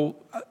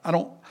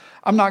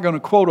I'm not going to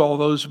quote all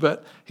those,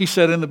 but He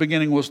said in the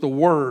beginning was the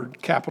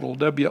Word, capital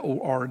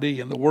W-O-R-D,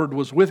 and the Word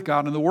was with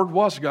God, and the Word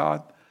was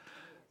God.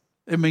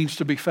 It means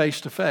to be face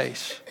to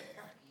face.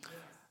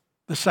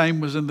 The same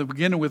was in the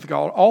beginning with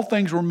God. All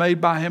things were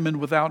made by Him, and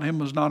without Him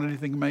was not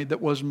anything made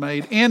that was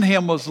made. In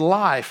Him was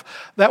life.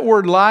 That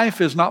word life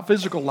is not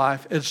physical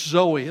life. It's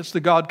Zoe. It's the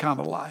God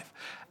kind of life.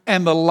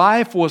 And the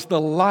life was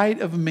the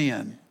light of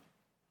men.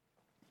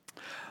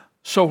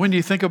 So when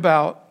you think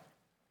about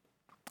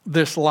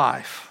this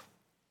life,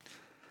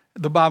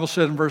 the Bible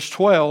said in verse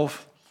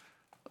 12,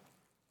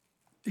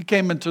 He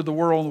came into the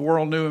world, and the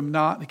world knew Him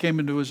not. He came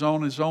into His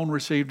own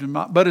received Him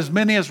not. But as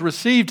many as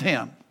received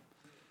Him,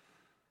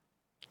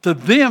 to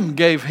them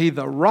gave He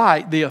the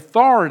right, the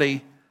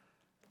authority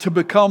to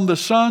become the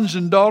sons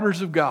and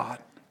daughters of God,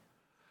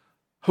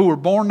 who were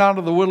born not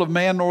of the will of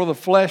man, nor of the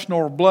flesh,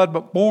 nor of blood,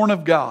 but born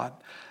of God.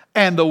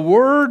 And the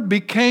Word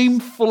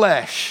became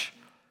flesh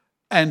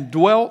and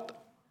dwelt,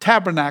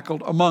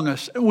 tabernacled among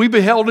us. And we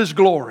beheld His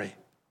glory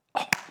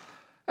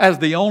as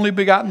the only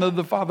begotten of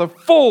the Father,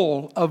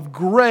 full of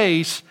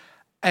grace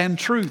and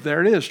truth.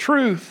 There it is,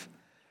 truth.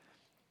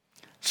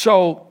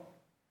 So,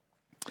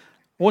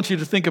 I want you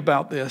to think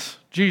about this.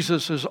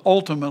 Jesus is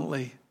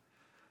ultimately,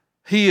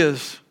 He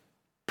is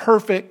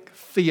perfect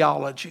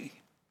theology.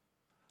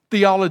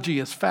 Theology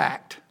is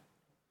fact.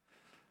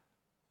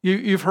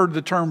 You've heard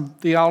the term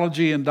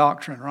theology and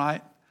doctrine,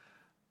 right?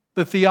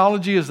 The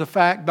theology is the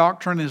fact,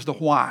 doctrine is the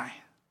why.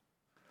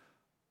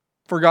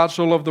 For God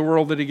so loved the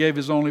world that He gave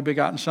His only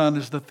begotten Son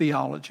is the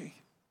theology.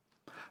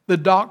 The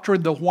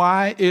doctrine, the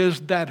why,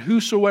 is that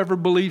whosoever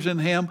believes in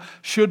Him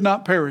should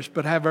not perish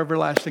but have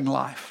everlasting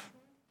life.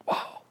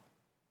 Wow.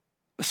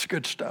 That's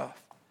good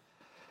stuff.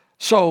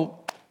 So,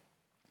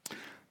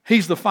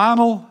 He's the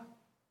final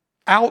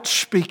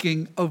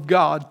outspeaking of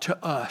God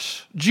to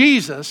us.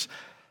 Jesus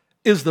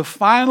is the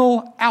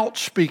final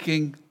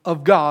outspeaking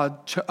of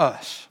God to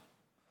us.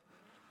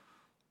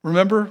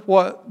 Remember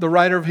what the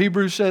writer of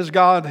Hebrews says?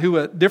 God, who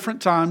at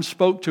different times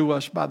spoke to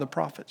us by the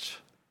prophets,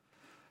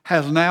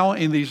 has now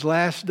in these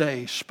last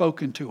days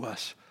spoken to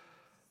us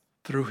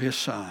through His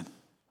Son.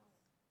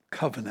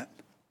 Covenant.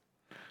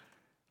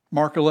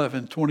 Mark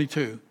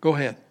 11:22. Go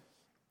ahead.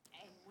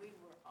 And we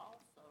were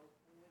also,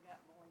 when we got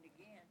born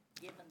again,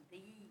 given the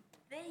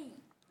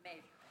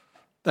measure.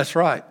 That's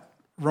right.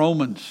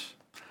 Romans.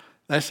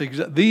 That's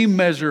the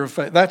measure of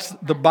faith.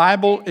 The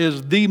Bible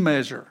is the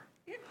measure.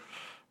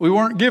 We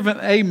weren't given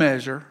a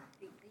measure,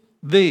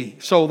 the.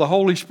 So the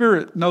Holy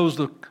Spirit knows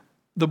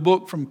the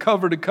book from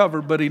cover to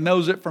cover, but he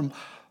knows it from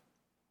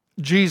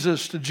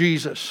Jesus to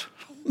Jesus.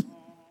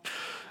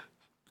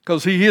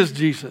 Because he is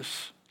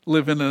Jesus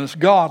living in us,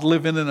 God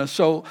living in us.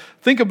 So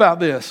think about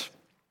this.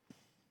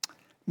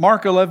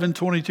 Mark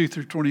 11:22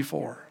 through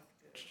 24.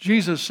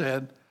 Jesus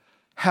said,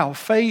 how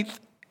faith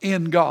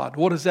in God.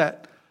 What is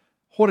that?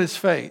 What is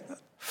faith?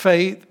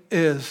 Faith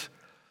is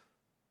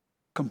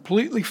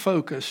completely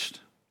focused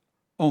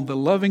on the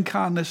loving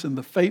kindness and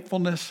the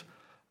faithfulness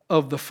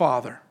of the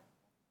Father.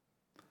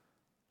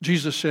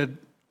 Jesus said,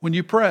 when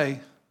you pray,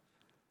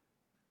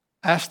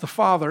 ask the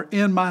Father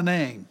in my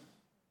name.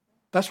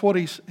 That's what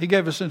he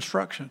gave us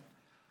instruction.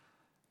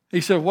 He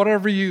said,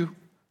 whatever you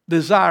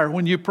desire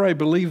when you pray,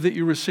 believe that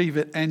you receive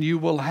it and you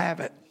will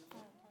have it.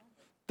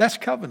 That's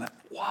covenant.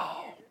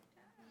 Wow.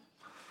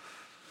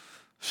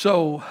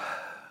 So,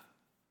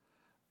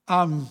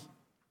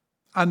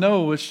 I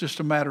know it's just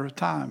a matter of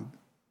time.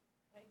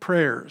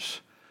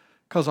 Prayers,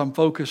 because I'm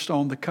focused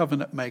on the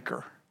covenant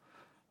maker,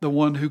 the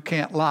one who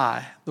can't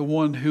lie, the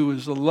one who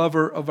is the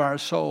lover of our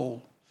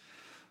soul.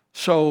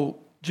 So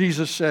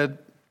Jesus said,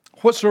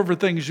 whatsoever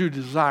things you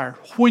desire,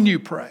 when you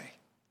pray,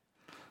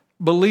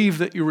 believe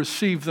that you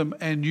receive them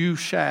and you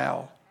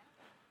shall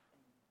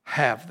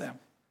have them.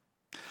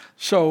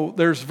 So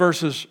there's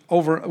verses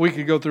over, we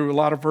could go through a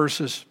lot of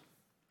verses,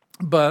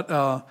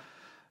 but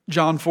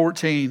John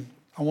 14,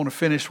 I want to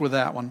finish with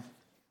that one.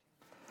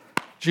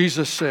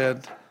 Jesus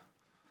said,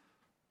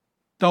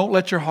 don't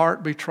let your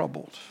heart be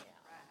troubled.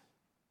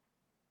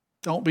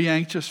 Don't be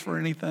anxious for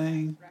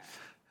anything.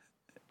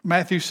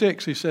 Matthew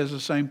 6, he says the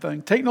same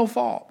thing. Take no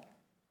thought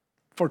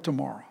for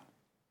tomorrow.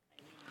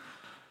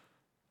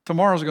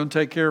 Tomorrow's going to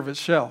take care of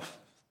itself.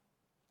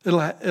 It'll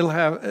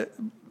have,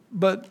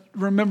 but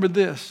remember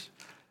this.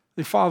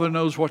 The Father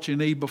knows what you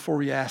need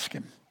before you ask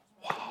him.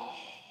 Wow.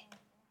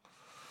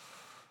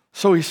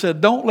 So he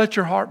said, don't let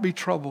your heart be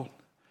troubled.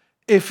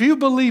 If you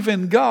believe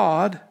in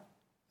God,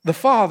 the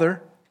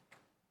Father,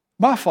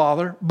 my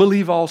Father,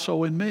 believe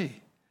also in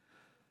me.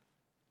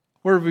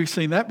 Where have we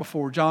seen that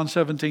before? John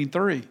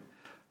 17:3.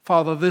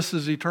 Father, this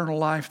is eternal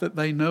life, that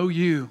they know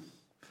you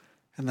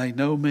and they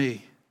know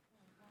me.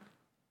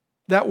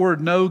 That word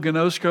know,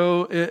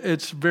 gnosko,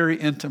 it's very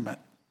intimate.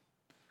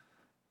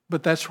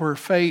 But that's where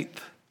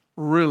faith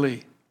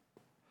really,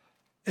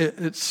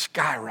 it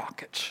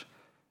skyrockets.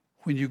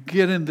 When you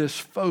get in this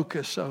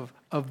focus of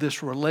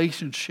this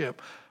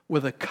relationship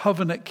with a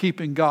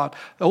covenant-keeping God.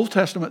 The Old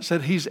Testament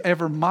said he's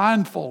ever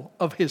mindful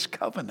of his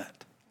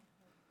covenant.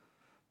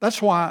 That's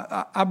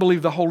why I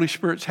believe the Holy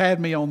Spirit's had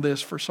me on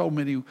this for so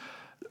many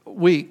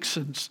weeks.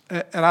 And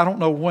I don't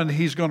know when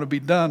he's going to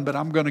be done, but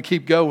I'm going to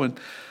keep going.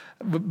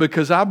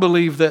 Because I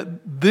believe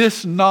that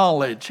this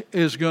knowledge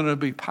is going to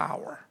be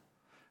power.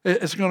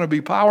 It's going to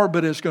be power,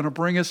 but it's going to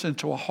bring us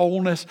into a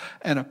wholeness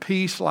and a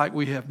peace like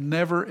we have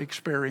never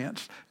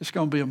experienced. It's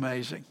going to be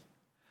amazing.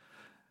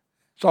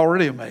 It's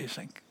already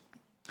amazing.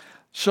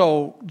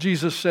 So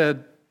Jesus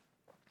said,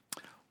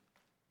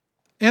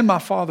 in my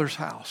Father's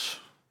house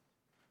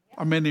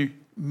are many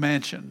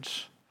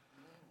mansions.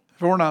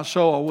 If it were not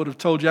so, I would have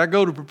told you, I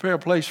go to prepare a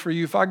place for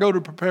you. If I go to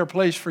prepare a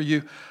place for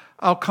you,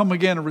 I'll come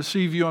again and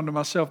receive you unto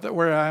myself, that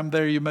where I am,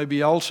 there you may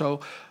be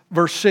also.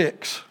 Verse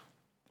 6,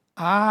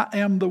 I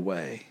am the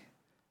way,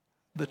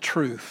 the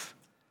truth,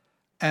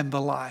 and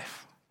the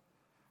life.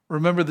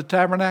 Remember the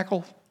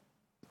tabernacle?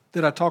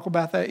 Did I talk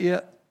about that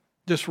yet?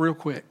 Just real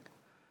quick.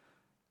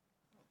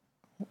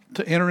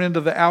 To enter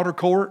into the outer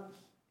court,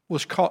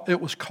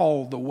 it was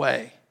called the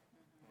way.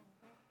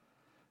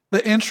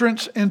 The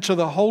entrance into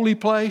the holy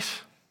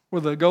place,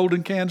 where the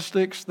golden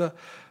candlesticks, the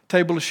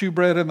table of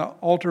shewbread, and the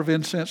altar of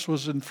incense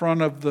was in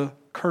front of the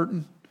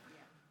curtain,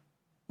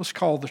 was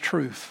called the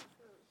truth.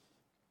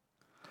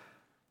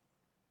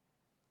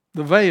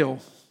 The veil,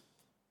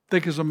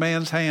 thick as a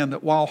man's hand,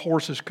 that wild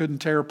horses couldn't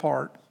tear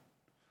apart.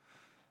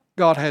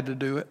 God had to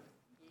do it.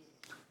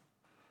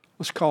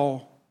 Was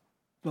called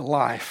the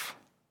life.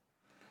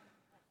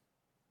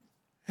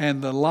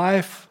 And the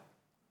life,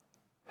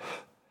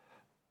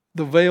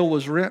 the veil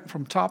was rent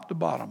from top to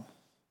bottom.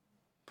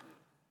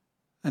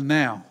 And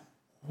now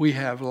we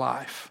have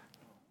life.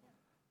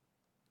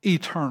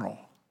 Eternal.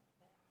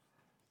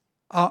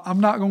 I'm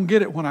not going to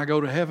get it when I go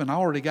to heaven. I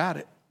already got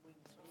it.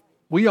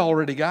 We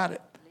already got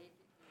it.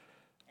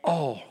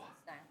 Oh.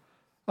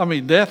 I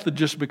mean, death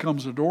just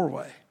becomes a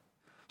doorway.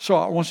 So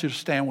I want you to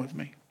stand with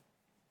me.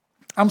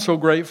 I'm so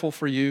grateful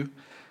for you,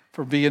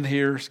 for being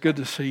here. It's good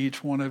to see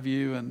each one of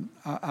you. And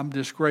I'm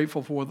just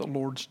grateful for what the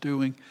Lord's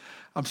doing.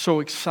 I'm so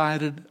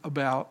excited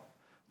about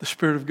the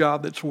Spirit of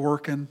God that's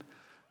working.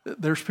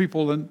 There's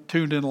people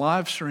tuned in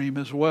live stream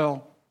as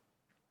well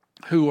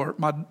who are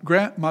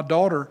my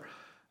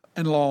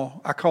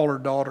daughter-in-law, I call her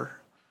daughter,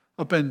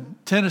 up in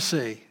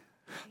Tennessee.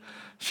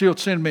 She'll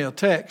send me a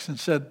text and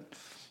said,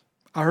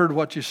 I heard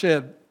what you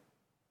said,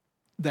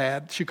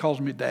 Dad. She calls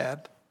me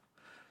Dad.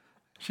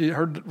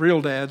 Her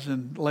real dad's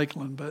in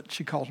Lakeland, but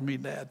she calls me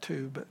Dad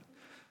too. But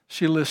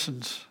she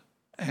listens,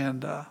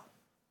 and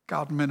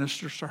God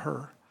ministers to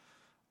her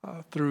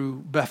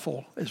through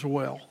Bethel as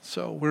well.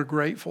 So we're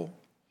grateful.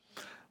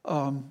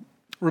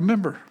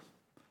 Remember,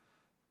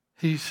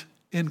 He's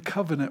in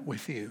covenant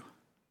with you.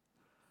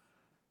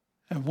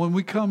 And when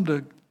we come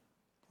to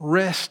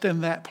rest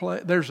in that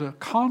place, there's a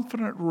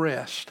confident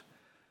rest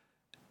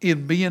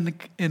in being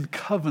in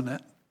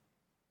covenant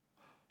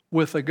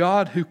with a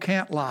God who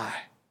can't lie.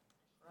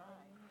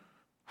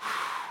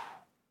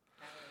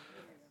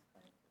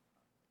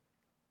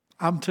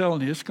 I'm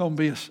telling you, it's going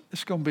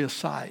to be a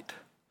sight.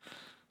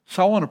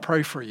 So I want to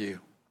pray for you,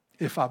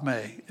 if I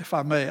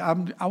may.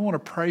 I want to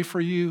pray for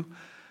you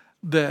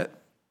that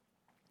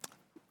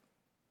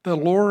the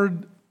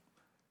Lord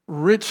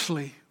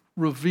richly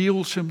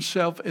reveals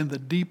Himself in the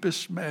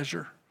deepest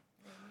measure,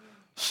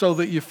 so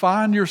that you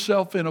find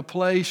yourself in a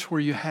place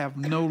where you have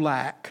no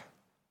lack.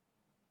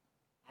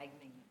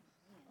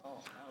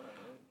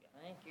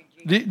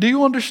 Do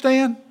you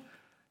understand?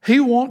 He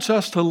wants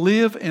us to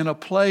live in a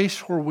place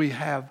where we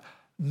have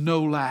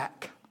no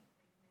lack.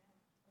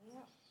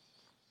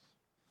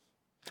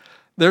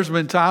 There's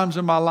been times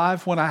in my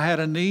life when I had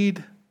a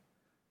need,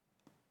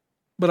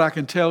 but I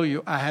can tell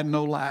you I had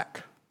no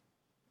lack.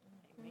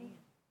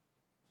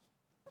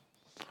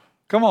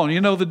 Come on,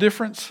 you know the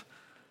difference?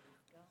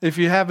 If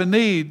you have a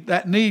need,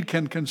 that need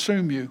can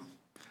consume you.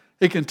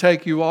 It can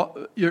take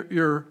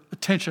your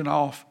attention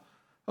off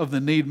of the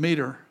need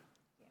meter.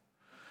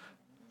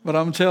 But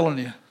I'm telling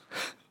you,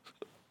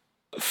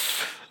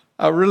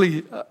 I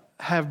really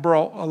have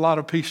brought a lot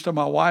of peace to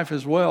my wife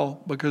as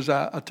well, because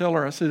I tell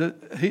her, I said,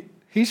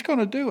 He's going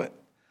to do it.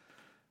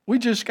 We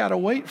just got to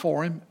wait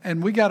for Him,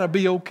 and we got to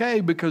be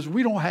okay because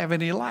we don't have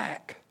any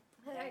lack.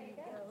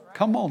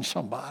 Come on,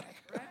 somebody.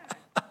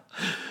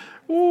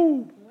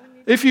 Ooh.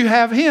 If you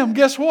have Him,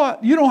 guess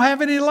what? You don't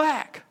have any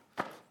lack.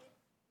 That's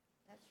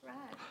right.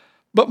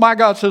 But my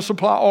God says,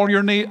 supply all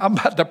your need. I'm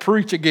about to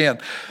preach again.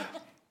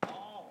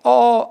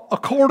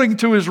 According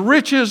to His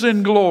riches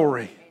in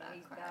glory.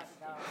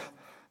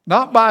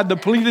 Not by a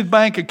depleted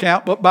bank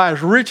account, but by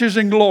His riches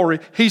in glory,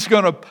 He's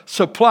going to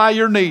supply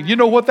your need. You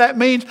know what that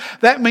means?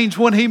 That means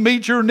when He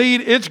meets your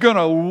need, it's going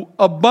to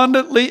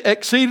abundantly,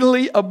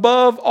 exceedingly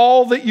above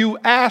all that you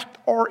asked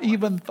or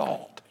even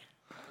thought.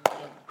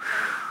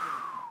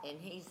 And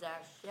He's our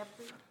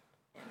shepherd,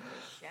 and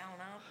we shall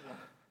not want.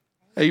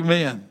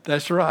 Amen.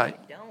 That's right.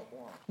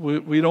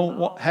 We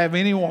don't have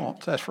any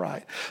wants. That's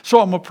right. So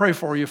I'm going to pray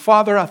for you.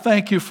 Father, I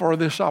thank you for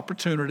this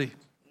opportunity.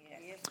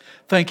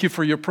 Thank you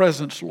for your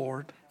presence,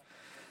 Lord.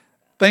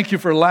 Thank you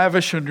for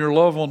lavishing your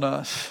love on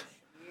us.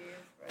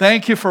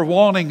 Thank you for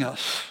wanting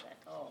us.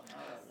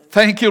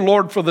 Thank you,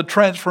 Lord, for the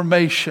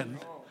transformation.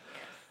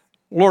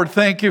 Lord,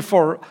 thank you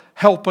for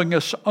helping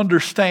us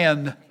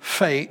understand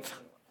faith.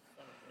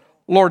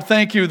 Lord,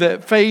 thank you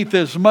that faith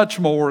is much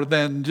more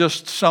than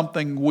just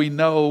something we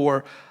know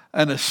or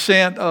an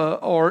assent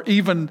or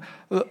even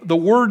the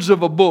words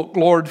of a book.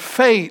 Lord,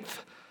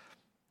 faith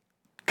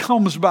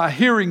comes by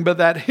hearing, but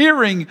that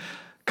hearing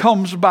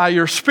comes by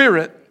your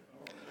Spirit.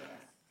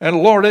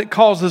 And Lord, it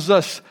causes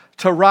us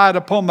to ride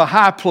upon the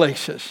high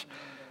places,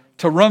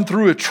 to run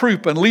through a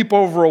troop and leap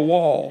over a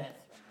wall.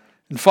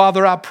 And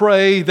Father, I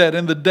pray that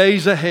in the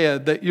days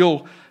ahead that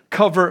you'll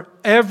cover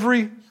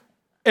every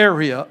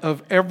area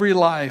of every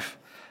life.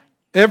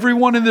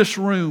 Everyone in this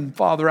room,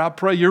 Father, I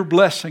pray your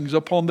blessings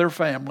upon their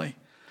family,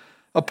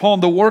 upon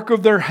the work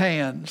of their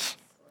hands.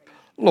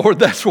 Lord,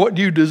 that's what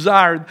you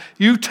desired.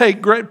 You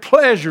take great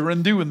pleasure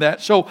in doing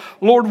that. So,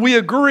 Lord, we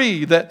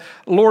agree that,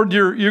 Lord,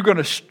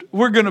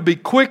 we're going to be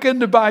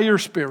quickened by your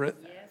Spirit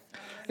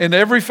in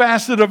every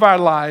facet of our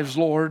lives,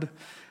 Lord.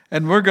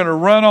 And we're going to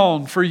run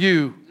on for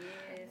you.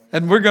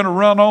 And we're going to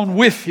run on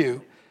with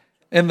you.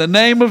 In the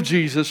name of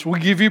Jesus, we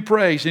give you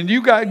praise. And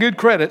you got good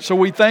credit, so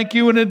we thank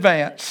you in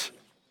advance.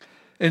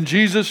 In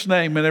Jesus'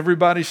 name, and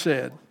everybody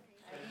said,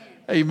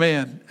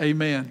 amen.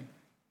 Amen.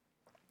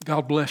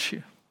 God bless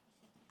you.